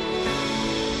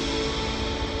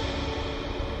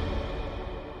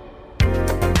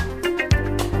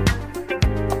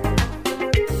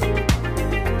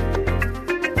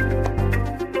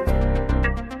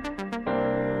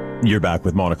 You're back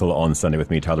with Monocle on Sunday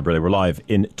with me, Tyler Brilley. We're live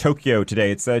in Tokyo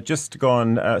today. It's just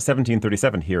gone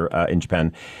 17:37 here in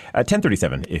Japan.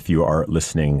 10:37 if you are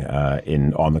listening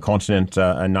on the continent,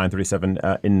 and 9:37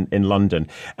 in London.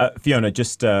 Fiona,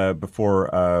 just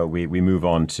before we move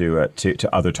on to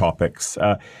other topics.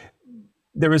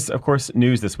 There was, of course,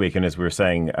 news this week, and as we were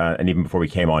saying, and even before we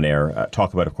came on air,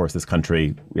 talk about, of course, this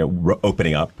country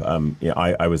opening up.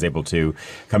 I was able to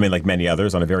come in, like many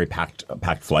others, on a very packed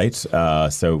flight.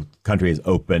 So country is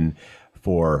open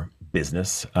for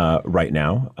business right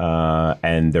now,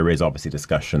 and there is obviously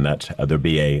discussion that there'll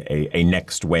be a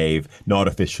next wave, not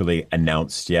officially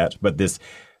announced yet, but this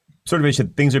sort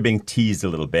of things are being teased a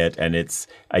little bit, and it's,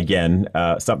 again,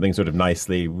 something sort of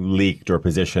nicely leaked or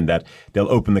positioned that they'll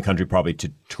open the country probably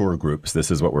to tour groups. This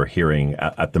is what we're hearing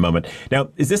at the moment. Now,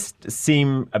 does this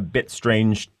seem a bit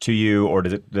strange to you, or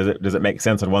does it make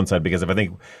sense on one side? Because if I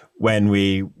think when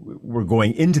we were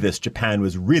going into this, Japan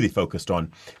was really focused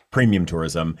on premium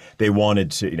tourism. They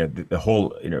wanted to, the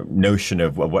whole, notion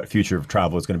of what future of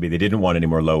travel is going to be. They didn't want any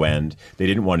more low end. They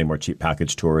didn't want any more cheap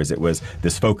package tours. It was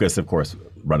this focus, of course,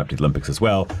 run up to the Olympics as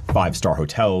well, 5-star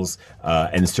hotels,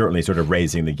 and certainly sort of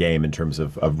raising the game in terms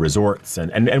of resorts.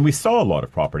 And we saw a lot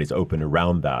of properties open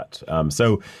around that.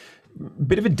 So a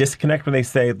bit of a disconnect when they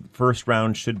say first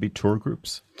round should be tour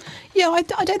groups. Yeah,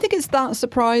 I don't think it's that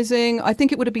surprising. I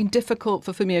think it would have been difficult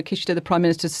for Fumio Kishida, the Prime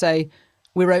Minister, to say,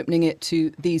 we're opening it to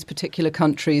these particular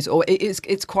countries, or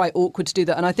it's quite awkward to do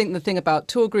that. And I think the thing about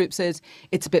tour groups is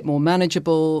it's a bit more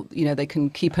manageable. They can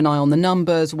keep an eye on the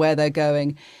numbers, where they're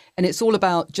going. And it's all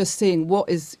about just seeing what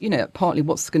is, partly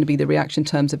what's going to be the reaction in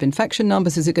terms of infection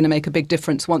numbers. Is it going to make a big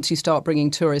difference once you start bringing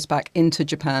tourists back into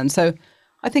Japan? So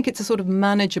I think it's a sort of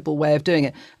manageable way of doing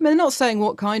it. I mean, they're not saying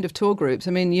what kind of tour groups.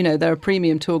 I mean, there are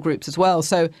premium tour groups as well.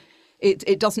 So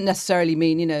it doesn't necessarily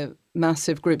mean,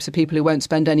 massive groups of people who won't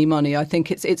spend any money. I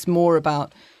think it's more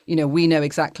about, we know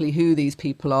exactly who these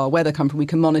people are, where they come from. We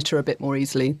can monitor a bit more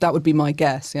easily. That would be my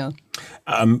guess, yeah.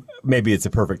 Maybe it's a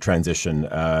perfect transition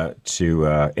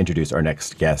to introduce our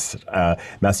next guest.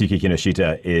 Masayuki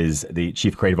Kinoshita is the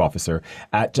Chief Creative Officer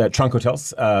at Trunk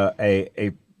Hotels,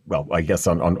 a well, I guess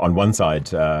on one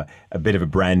side, a bit of a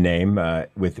brand name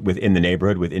within the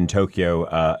neighborhood, within Tokyo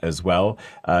as well.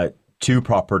 Two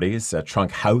properties,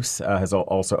 Trunk House has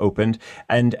also opened.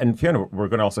 And Fiona, we're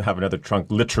going to also have another Trunk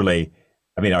literally.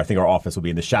 I mean, I think our office will be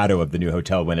in the shadow of the new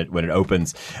hotel when it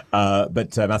opens.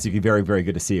 But Masayuki, very, very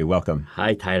good to see you. Welcome.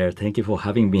 Hi, Tyler. Thank you for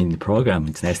having me in the program.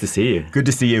 It's nice to see you. Good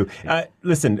to see you.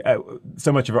 Listen,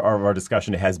 so much of our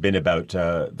discussion has been about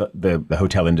the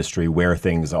hotel industry, where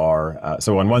things are.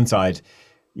 So on one side,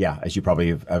 yeah, as you probably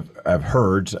have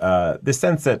heard, the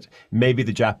sense that maybe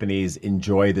the Japanese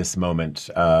enjoy this moment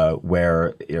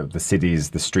where the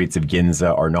cities, the streets of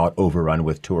Ginza are not overrun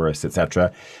with tourists,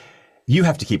 etc. You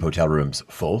have to keep hotel rooms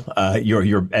full.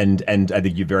 And I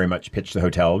think you very much pitch the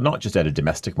hotel not just at a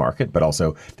domestic market, but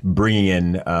also bringing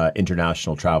in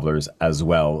international travelers as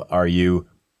well. Are you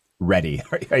ready?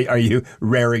 Are you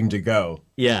raring to go?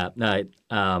 Yeah,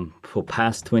 for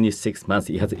past 26 months,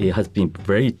 it has been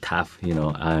very tough. It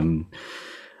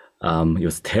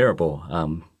was terrible.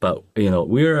 But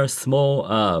we're a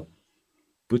small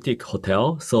boutique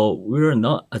hotel, so we're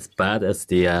not as bad as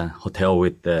the hotel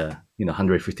with the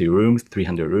 150 rooms,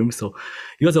 300 rooms. So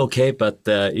it was okay, but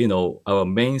our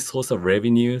main source of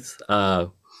revenues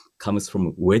comes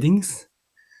from weddings.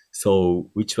 So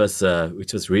which was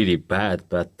really bad.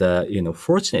 But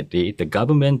fortunately, the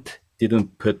government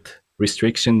didn't put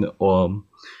restriction on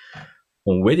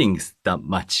weddings that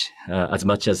much, as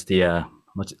much as the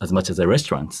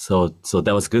restaurants. So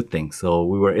that was a good thing. So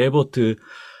we were able to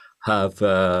have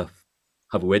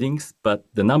weddings, but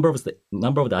the number of the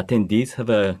attendees have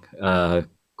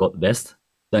got less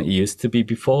than it used to be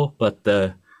before. But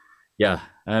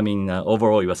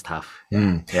overall it was tough.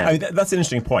 Yeah. I mean, that's an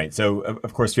interesting point. So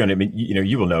of course, Fiona, I mean,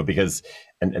 you will know because,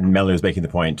 and Melanie was making the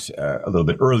point a little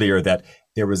bit earlier that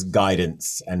there was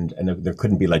guidance and there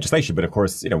couldn't be legislation. But of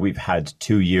course, we've had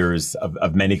 2 years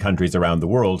of many countries around the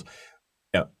world.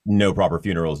 No proper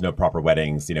funerals, no proper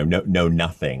weddings, no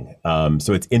nothing.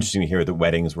 So it's interesting to hear that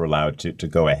weddings were allowed to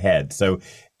go ahead. So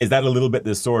is that a little bit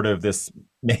this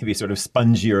maybe sort of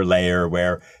spongier layer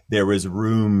where there was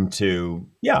room to,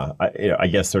 I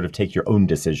guess sort of take your own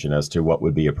decision as to what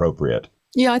would be appropriate?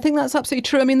 Yeah, I think that's absolutely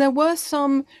true. I mean, there were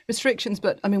some restrictions,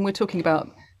 but I mean, we're talking about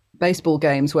baseball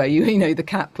games where the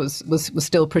cap was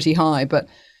still pretty high. But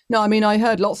no, I mean, I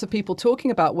heard lots of people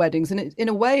talking about weddings, and in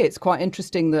a way, it's quite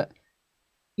interesting that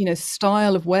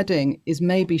style of wedding is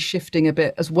maybe shifting a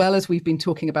bit, as well as we've been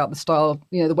talking about the style,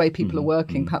 the way people are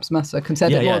working. Perhaps Masa can say a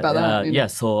bit more about that. Yeah,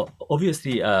 so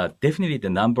obviously, definitely the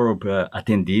number of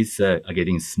attendees are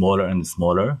getting smaller and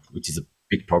smaller, which is a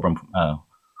big problem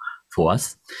for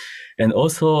us. And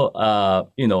also,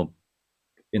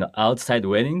 outside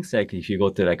weddings, like if you go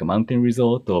to like a mountain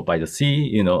resort or by the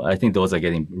sea, I think those are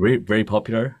getting very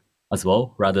popular as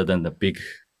well, rather than the big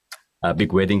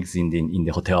weddings in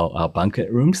the hotel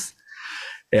banquet rooms.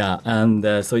 Yeah, and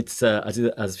so it's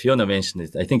as Fiona mentioned,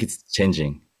 I think it's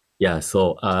changing. Yeah.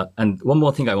 So and one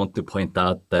more thing I want to point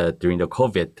out during the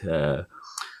COVID,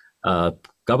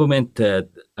 government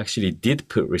actually did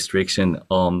put restriction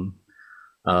on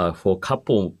for a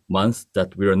couple months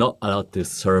that we were not allowed to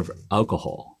serve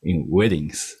alcohol in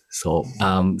weddings. So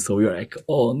we were like,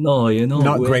 oh no,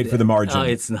 not great for the margin. No,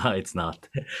 it's not.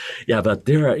 Yeah, but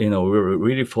there are, we were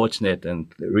really fortunate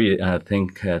and really,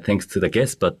 thanks to the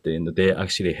guests, but they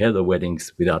actually held the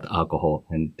weddings without alcohol,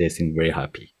 and they seem very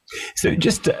happy. So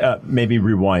just maybe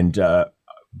rewind.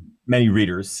 Many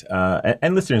readers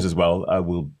and listeners as well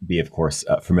will be, of course,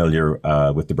 familiar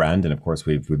with the brand, and of course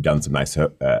we've done some nice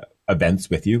events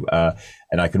with you,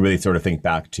 and I can really sort of think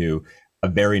back to a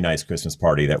very nice Christmas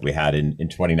party that we had in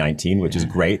 2019, which is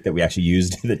great that we actually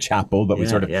used the chapel, but we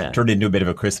sort of turned into a bit of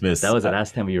a Christmas. That was the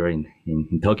last time we were in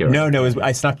Tokyo. Right? No,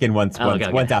 I snuck in once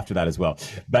after that as well.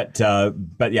 But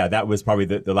yeah, that was probably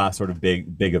the last sort of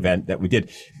big event that we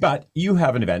did. But you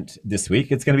have an event this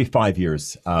week. It's going to be 5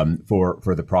 years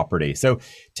for the property. So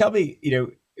tell me,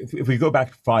 if we go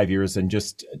back 5 years and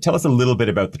just tell us a little bit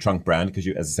about the Trunk brand, because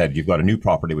as I said, you've got a new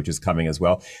property which is coming as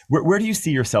well. Where do you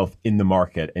see yourself in the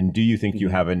market, and do you think you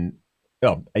have a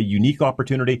unique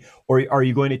opportunity, or are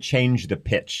you going to change the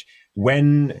pitch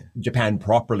when Japan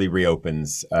properly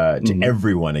reopens to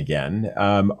everyone again?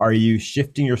 Are you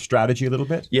shifting your strategy a little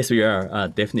bit? Yes, we are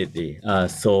definitely.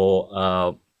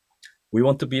 We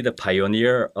want to be the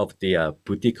pioneer of the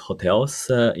boutique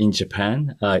hotels in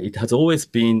Japan. It has always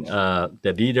been,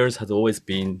 the leaders has always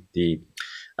been the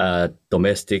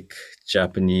domestic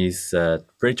Japanese,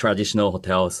 very traditional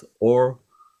hotels or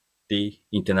the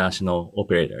international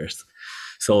operators.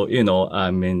 So,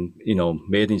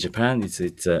 made in Japan,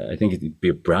 it's I think it'd be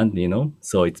a brand,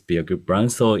 so it'd be a good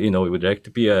brand. So, we would like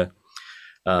to be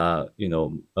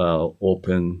open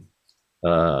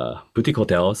boutique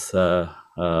hotels,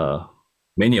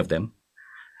 many of them.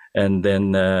 And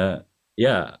then,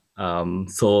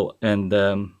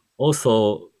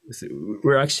 also,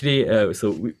 we're actually,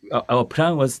 our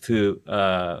plan was to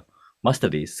master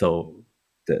lease, so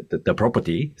the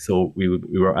property. So we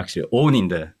were actually owning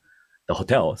the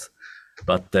hotels.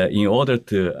 But in order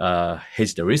to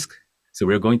hedge the risk, so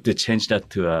we're going to change that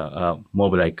to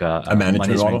more like a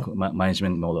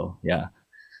management model. Yeah.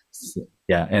 So,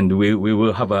 yeah. And we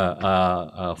will have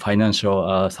a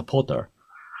financial sponsor,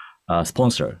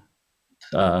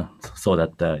 so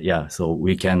that, so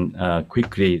we can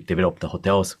quickly develop the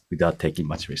hotels without taking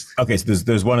much risk. Okay, so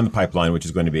there's one in the pipeline, which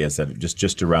is going to be, as I said,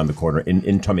 just around the corner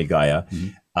in Tomigaya.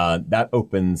 Mm-hmm. That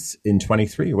opens in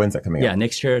 23. When's that coming out? Yeah,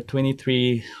 next year,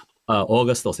 23,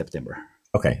 August or September.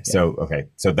 Okay, so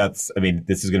that's, I mean,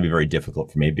 this is going to be very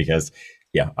difficult for me because,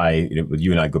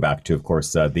 you and I go back to, of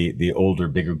course, the older,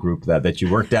 bigger group that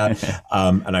you worked at,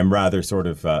 and I'm rather sort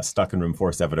of stuck in room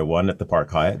 4701 at the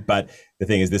Park Hyatt. But the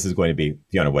thing is, this is going to be,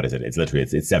 Fiona, what is it? It's literally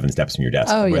it's 7 steps from your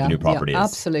desk where the new property is.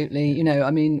 Absolutely.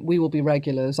 I mean, we will be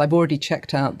regulars. I've already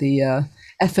checked out the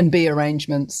F&B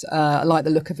arrangements. I like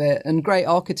the look of it, and great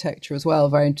architecture as well.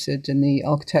 Very interested in the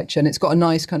architecture, and it's got a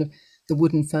nice kind of the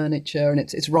wooden furniture, and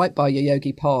it's right by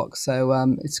Yoyogi Park, so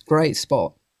it's a great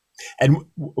spot. And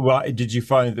did you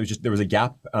find there was a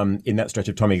gap in that stretch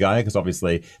of Tomigaya? Because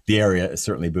obviously the area is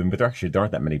certainly booming, but there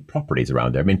aren't that many properties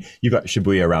around there. I mean, you've got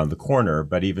Shibuya around the corner,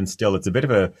 but even still, it's a bit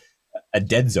of a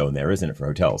dead zone there, isn't it, for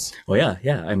hotels? Oh, yeah.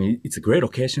 I mean, it's a great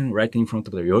location right in front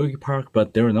of the Yoyogi Park,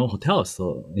 but there are no hotels.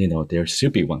 So, there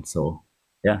should be one. So,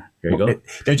 yeah, there you go.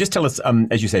 Now, just tell us,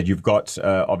 as you said, you've got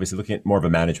obviously looking at more of a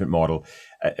management model.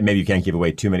 Maybe you can't give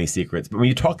away too many secrets, but when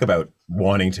you talk about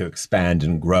wanting to expand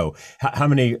and grow, how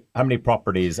many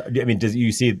properties? I mean, do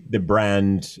you see the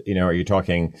brand? Are you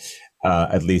talking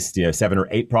at least 7 or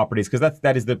 8 properties? Because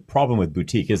that is the problem with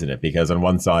boutique, isn't it? Because on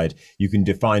one side you can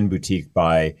define boutique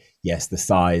by the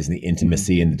size and the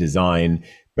intimacy and the design.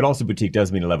 But also boutique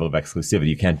does mean a level of exclusivity.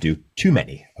 You can't do too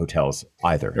many hotels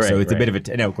either. Right, so it's a bit of a,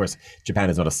 now of course, Japan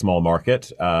is not a small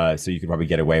market. So you could probably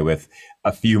get away with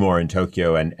a few more in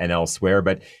Tokyo and elsewhere.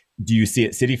 But do you see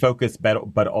it city focused,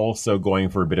 but also going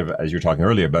for a bit of, as you were talking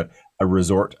earlier, but a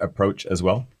resort approach as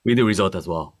well? We do resort as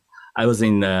well. I was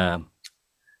in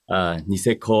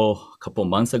Niseko a couple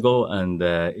months ago and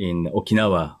in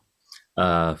Okinawa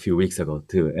a few weeks ago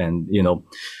too. And,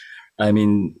 I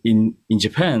mean, in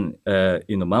Japan,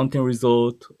 mountain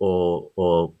resort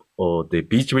or the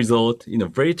beach resort,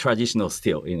 very traditional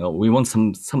still. We want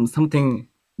something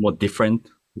more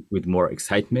different with more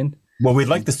excitement. Well, we'd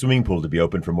like the swimming pool to be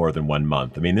open for more than 1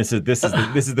 month. I mean, this is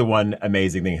the one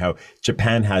amazing thing, how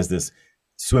Japan has this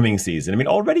swimming season. I mean,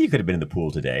 already you could have been in the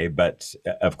pool today, but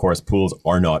of course, pools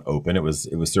are not open. It was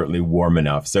certainly warm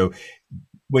enough. So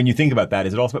when you think about that,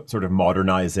 is it also sort of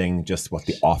modernizing just what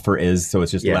the offer is? So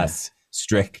it's just less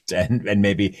strict and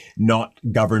maybe not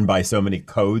governed by so many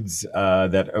codes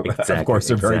that, of course,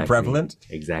 are very prevalent.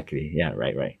 Exactly. Yeah,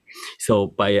 right. So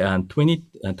by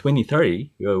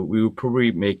 2030, we will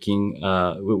probably making,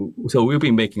 we'll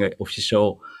be making an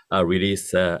official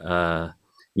release in a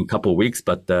couple of weeks,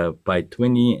 but by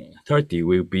 2030,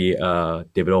 we'll be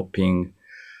developing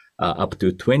up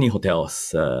to 20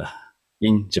 hotels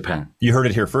in Japan. You heard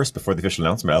it here first before the official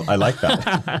announcement. I like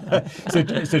that. so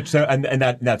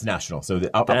that's national. So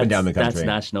up and down the country. That's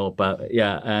national, but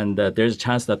and there's a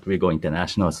chance that we go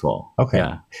international as well. Okay.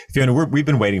 Yeah. Fiona, we've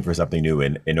been waiting for something new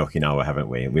in Okinawa, haven't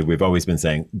we? We've always been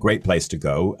saying great place to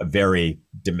go, very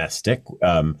domestic.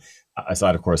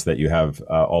 Aside, of course, that you have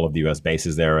all of the U.S.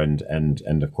 bases there, and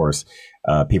of course,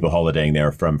 people holidaying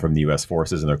there from the U.S.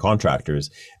 forces and their contractors.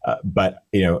 But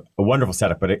a wonderful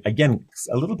setup, but again,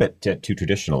 a little bit too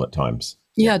traditional at times.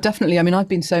 Yeah, definitely. I mean, I've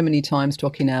been so many times to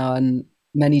Okinawa and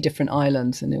many different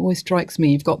islands, and it always strikes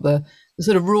me you've got the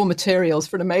sort of raw materials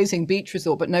for an amazing beach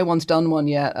resort, but no one's done one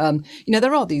yet.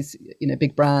 There are these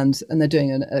big brands, and they're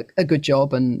doing a good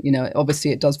job, and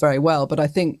obviously it does very well. But I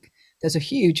think there's a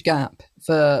huge gap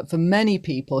for many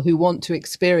people who want to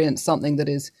experience something that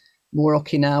is more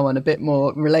Okinawan, a bit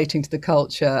more relating to the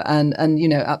culture, and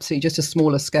absolutely just a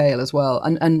smaller scale as well,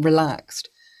 and relaxed.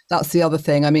 That's the other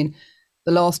thing. I mean,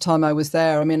 the last time I was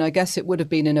there, I guess it would have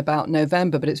been in about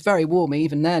November, but it's very warm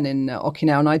even then in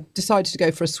Okinawa. And I decided to go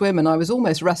for a swim, and I was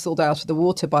almost wrestled out of the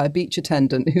water by a beach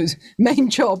attendant whose main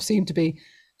job seemed to be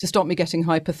to stop me getting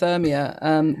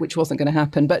hypothermia, which wasn't going to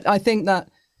happen. But I think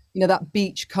that that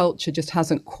beach culture just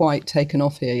hasn't quite taken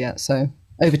off here yet. So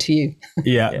over to you.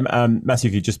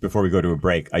 Masayuki, just before we go to a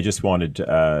break, I just wanted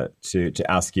to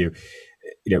ask you,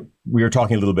 we were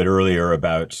talking a little bit earlier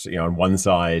about, on one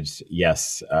side,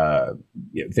 yes,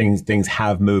 things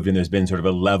have moved, and there's been sort of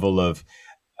a level of,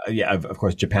 of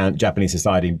course, Japanese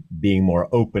society being more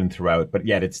open throughout, but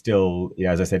yet it's still,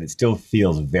 as I said, it still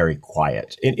feels very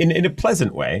quiet in a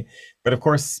pleasant way. But of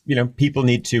course, people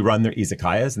need to run their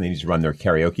izakayas and they need to run their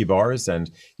karaoke bars.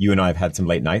 And you and I have had some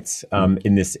late nights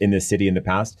in this city in the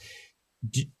past.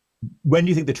 When do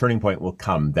you think the turning point will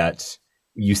come that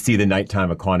you see the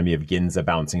nighttime economy of Ginza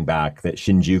bouncing back, that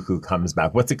Shinjuku comes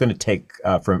back? What's it going to take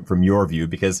from your view?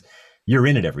 Because you're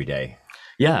in it every day.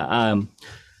 Yeah.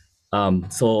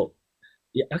 So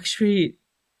actually,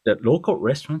 the local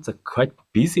restaurants are quite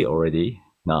busy already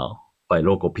now by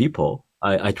local people.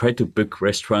 I try to book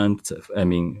restaurants.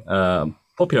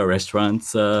 Popular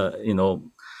restaurants.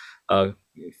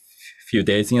 Few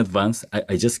days in advance.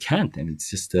 I just can't, and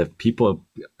it's just people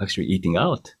actually eating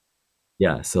out.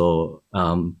 Yeah. So,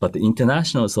 but the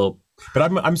international. So,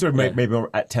 but I'm sort of maybe more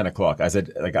at 10 o'clock. I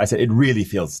said, it really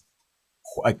feels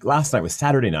like last night was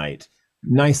Saturday night,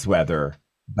 nice weather,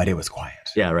 but it was quiet.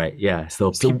 Yeah. Right. Yeah.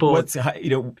 So people. Of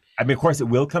course it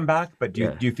will come back, but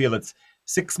do you feel it's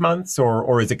 6 months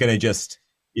or is it going to just,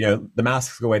 the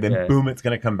masks go away, then boom, it's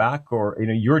going to come back? Or,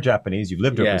 you're Japanese, you've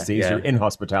lived overseas, you're in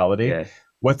hospitality. Yeah.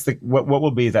 What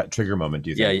will be that trigger moment, do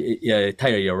you think? Yeah,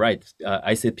 Tyler, you're right.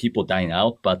 I said people dine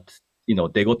out, but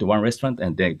they go to one restaurant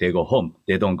and they go home.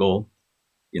 They don't go,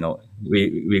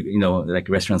 we like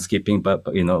restaurant skipping, but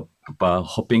bar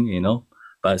hopping,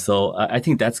 But so I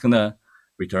think that's gonna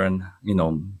return,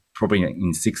 probably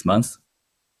in 6 months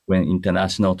when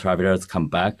international travelers come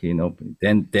back.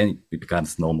 Then it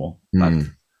becomes normal.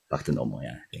 Back to normal,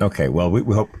 yeah. Okay, well,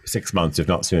 we hope 6 months, if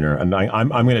not sooner. And I'm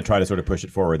going to try to sort of push it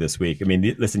forward this week. I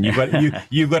mean, listen,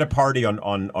 you've got a party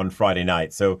on Friday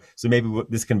night, so maybe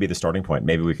this can be the starting point.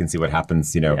 Maybe we can see what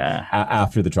happens,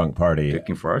 after the trunk party.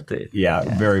 Looking forward to it. Yeah,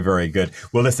 very, very good.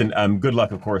 Well, listen, good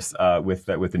luck, of course, with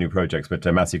the new projects. But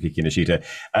Masayuki Kinoshita,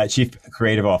 Chief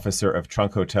Creative Officer of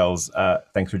Trunk Hotels,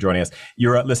 thanks for joining us.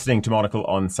 You're listening to Monocle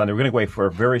on Sunday. We're going to go away for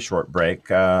a very short break,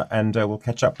 and we'll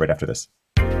catch up right after this.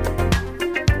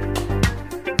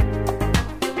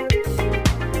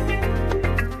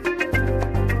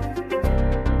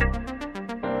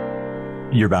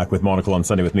 You're back with Monocle on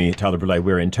Sunday with me, Tyler Brûlé.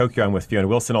 We're in Tokyo. I'm with Fiona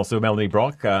Wilson. Also, Melanie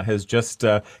Brock has just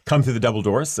come through the double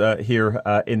doors here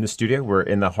in the studio. We're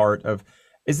in the heart of...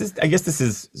 I guess this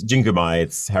is Jingumae.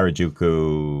 It's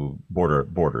Harajuku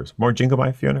borders. More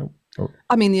Jingumae, Fiona?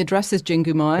 I mean, the address is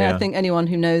Jingumae. Yeah. I think anyone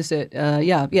who knows it,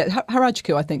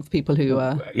 Harajuku, I think, for people who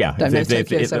don't know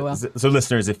Tokyo so well. So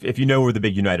listeners, if you know where the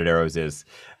big United Arrows is,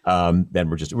 then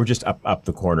we're just up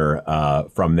the corner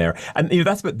from there. And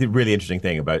that's what the really interesting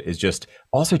thing about is just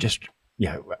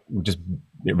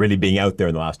really being out there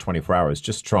in the last 24 hours,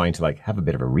 just trying to have a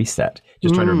bit of a reset,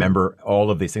 just trying to remember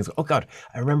all of these things. Oh God,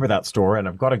 I remember that store and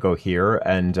I've got to go here.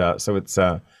 And so it's...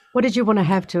 What did you want to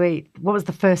have to eat? What was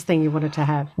the first thing you wanted to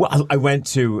have? Well, I went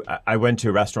to a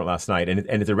restaurant last night, and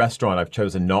it's a restaurant I've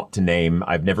chosen not to name.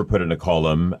 I've never put in a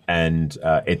column, and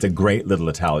it's a great little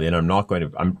Italian. I'm not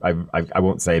going to. I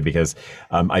won't say because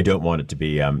I don't want it to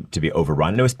be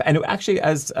overrun. And it actually,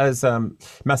 as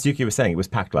Masayuki was saying, it was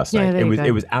packed last night.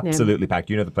 It was absolutely packed.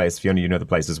 You know the place, Fiona. You know the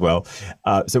place as well.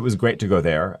 So it was great to go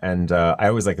there, and I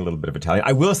always like a little bit of Italian.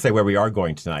 I will say where we are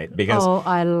going tonight because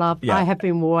I have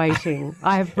been waiting.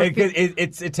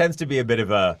 It tends to be a bit of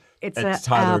a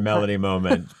Tyler Melanie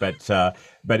moment, but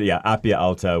Appia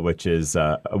Alta, which is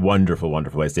a wonderful,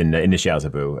 wonderful place in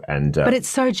Nishiazabu, and but it's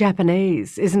so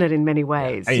Japanese, isn't it? In many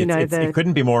ways, it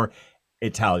couldn't be more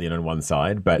Italian on one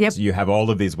side, but you have all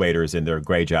of these waiters in their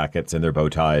grey jackets and their bow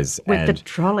ties. With the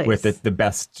trolleys. With the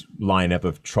best lineup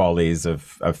of trolleys of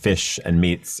fish and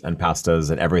meats and pastas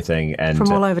and everything. And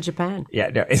from all over Japan. Yeah,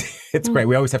 no, it's great.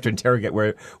 We always have to interrogate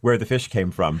where the fish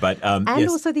came from. But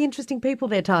also the interesting people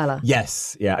there, Tyler.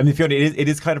 Yes, yeah. I mean, Fiona, it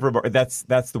is kind of remarkable.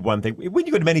 That's the one thing. When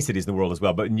you go to many cities in the world as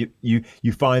well, but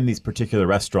you find these particular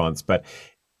restaurants, but,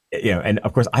 and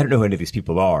of course, I don't know who any of these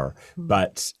people are,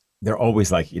 but... They're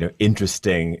always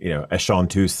interesting, a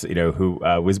chanteuse, who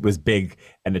was big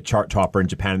and a chart topper in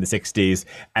Japan in the 60s.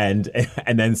 And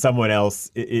then someone else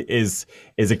is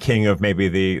a king of maybe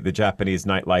the Japanese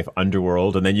nightlife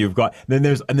underworld. And then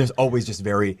there's always just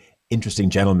very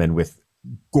interesting gentlemen with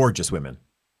gorgeous women.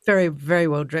 Very, very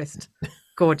well dressed.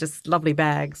 Gorgeous, lovely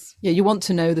bags. Yeah, you want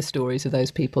to know the stories of those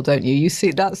people, don't you? You see,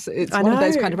 it's one of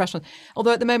those kind of restaurants.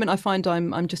 Although at the moment, I find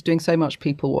I'm just doing so much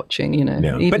people watching.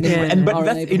 Yeah. But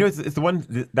that's it's the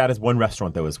one that is one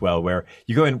restaurant though as well where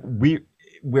you go in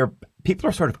where people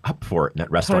are sort of up for it in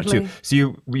that restaurant too. So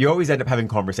you always end up having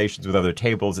conversations with other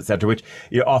tables, etc. Which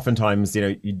oftentimes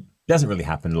Doesn't really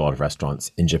happen in a lot of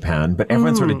restaurants in Japan, but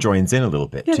everyone sort of joins in a little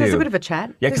bit Yeah, too. there's a bit of a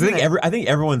chat. Yeah, because I think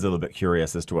everyone's a little bit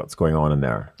curious as to what's going on in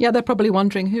there. Yeah, they're probably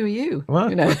wondering, who are you? Well,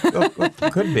 You know?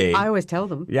 could be. I always tell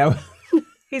them. Yeah.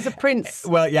 He's a prince.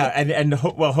 Well, yeah, and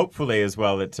hopefully as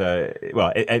well that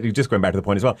just going back to the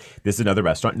point as well. This is another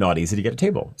restaurant, not easy to get a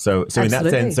table. So in that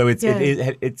sense, so it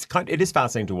is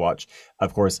fascinating to watch.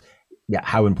 Of course, yeah,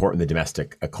 how important the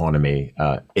domestic economy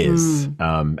is,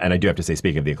 and I do have to say,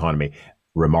 speaking of the economy,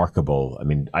 remarkable. I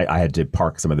mean, I had to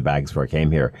park some of the bags before I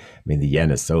came here. I mean, the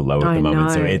yen is so low at the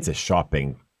moment, so it's a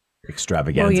shopping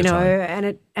extravaganza. Well, you know,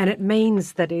 time. and it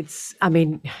means that it's. I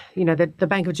mean, you know, the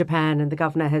Bank of Japan and the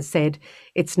governor has said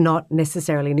it's not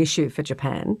necessarily an issue for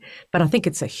Japan, but I think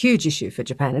it's a huge issue for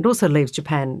Japan. It also leaves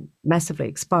Japan massively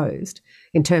exposed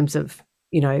in terms of,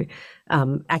 you know,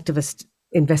 activist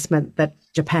investment that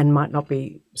Japan might not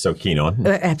be so keen on.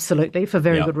 Absolutely, for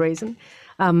very good reason.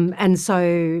 And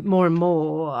so more and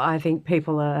more, I think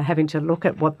people are having to look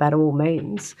at what that all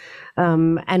means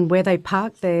and where they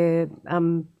park their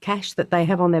cash that they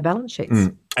have on their balance sheets.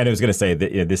 And I was going to say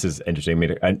that this is interesting. I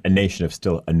mean, a nation of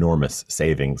still enormous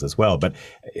savings as well. But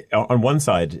on one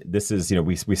side, this is,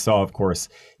 we saw, of course,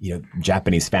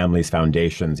 Japanese families,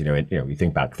 foundations, you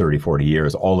think back 30, 40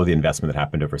 years, all of the investment that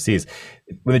happened overseas.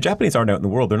 When the Japanese aren't out in the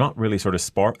world, they're not really sort of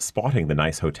spotting the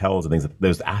nice hotels and things,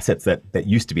 those assets that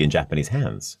used to be in Japanese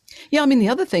hands. Yeah, I mean, the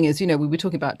other thing is, we were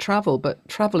talking about travel, but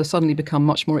travel has suddenly become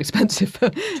much more expensive for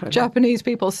Japanese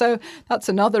people. So that's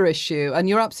another issue. And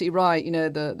you're absolutely right.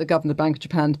 The governor of the Bank of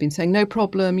Japan has been saying, no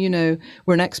problem,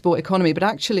 we're an export economy. But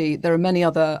actually, there are many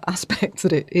other aspects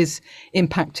that it is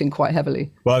impacting quite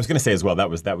heavily. Well, I was going to say as well, that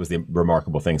was the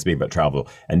remarkable thing, speaking about travel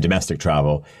and domestic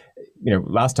travel.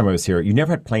 Last time I was here, you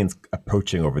never had planes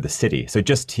approaching over the city. So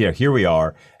just here we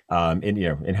are. In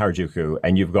Harajuku,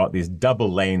 and you've got these double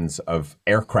lanes of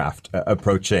aircraft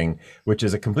approaching, which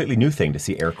is a completely new thing to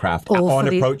see aircraft on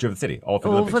approach of the city. All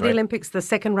for the Olympics, the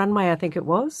second runway, I think it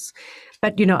was.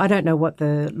 But, I don't know what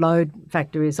the load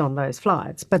factor is on those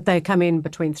flights, but they come in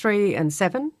between 3 and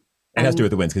 7. It has to do with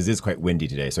the winds because it is quite windy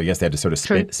today. So I guess they had to sort of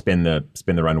spin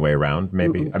the runway around,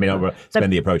 maybe. I mean,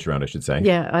 spin the approach around, I should say.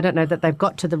 Yeah, I don't know that they've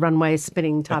got to the runway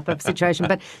spinning type of situation,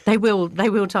 but they will,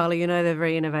 Tyler. They're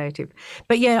very innovative.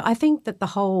 But yeah, I think that the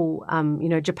whole,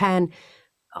 Japan,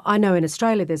 I know in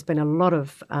Australia there's been a lot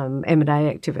of M&A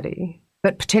activity,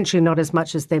 but potentially not as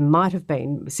much as there might have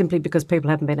been, simply because people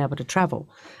haven't been able to travel.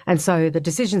 And so the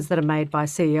decisions that are made by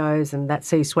CEOs and that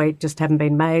C-suite just haven't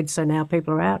been made, so now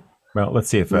people are out. Well, let's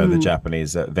see if the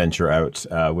Japanese venture out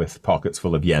with pockets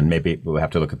full of yen. Maybe we'll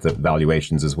have to look at the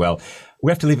valuations as well.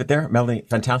 We have to leave it there. Melanie,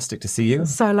 fantastic to see you.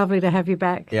 So lovely to have you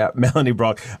back. Yeah, Melanie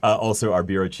Brock, also our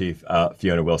bureau chief,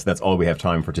 Fiona Wilson. That's all we have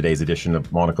time for today's edition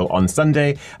of Monocle on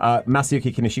Sunday.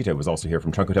 Masayuki Kinoshita was also here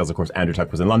from Trunk Hotels. Of course, Andrew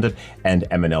Tuck was in London, and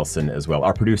Emma Nelson as well.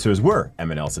 Our producers were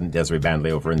Emma Nelson, Desiree Bandley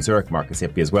over in Zurich, Marcus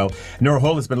Hippie as well. Nora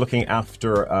Hull has been looking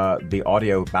after the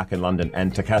audio back in London,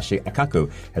 and Takashi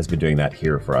Akaku has been doing that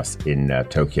here for us in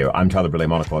Tokyo. I'm Tyler Burley.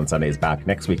 Monocle on Sunday is back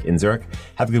next week in Zurich.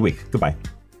 Have a good week. Goodbye.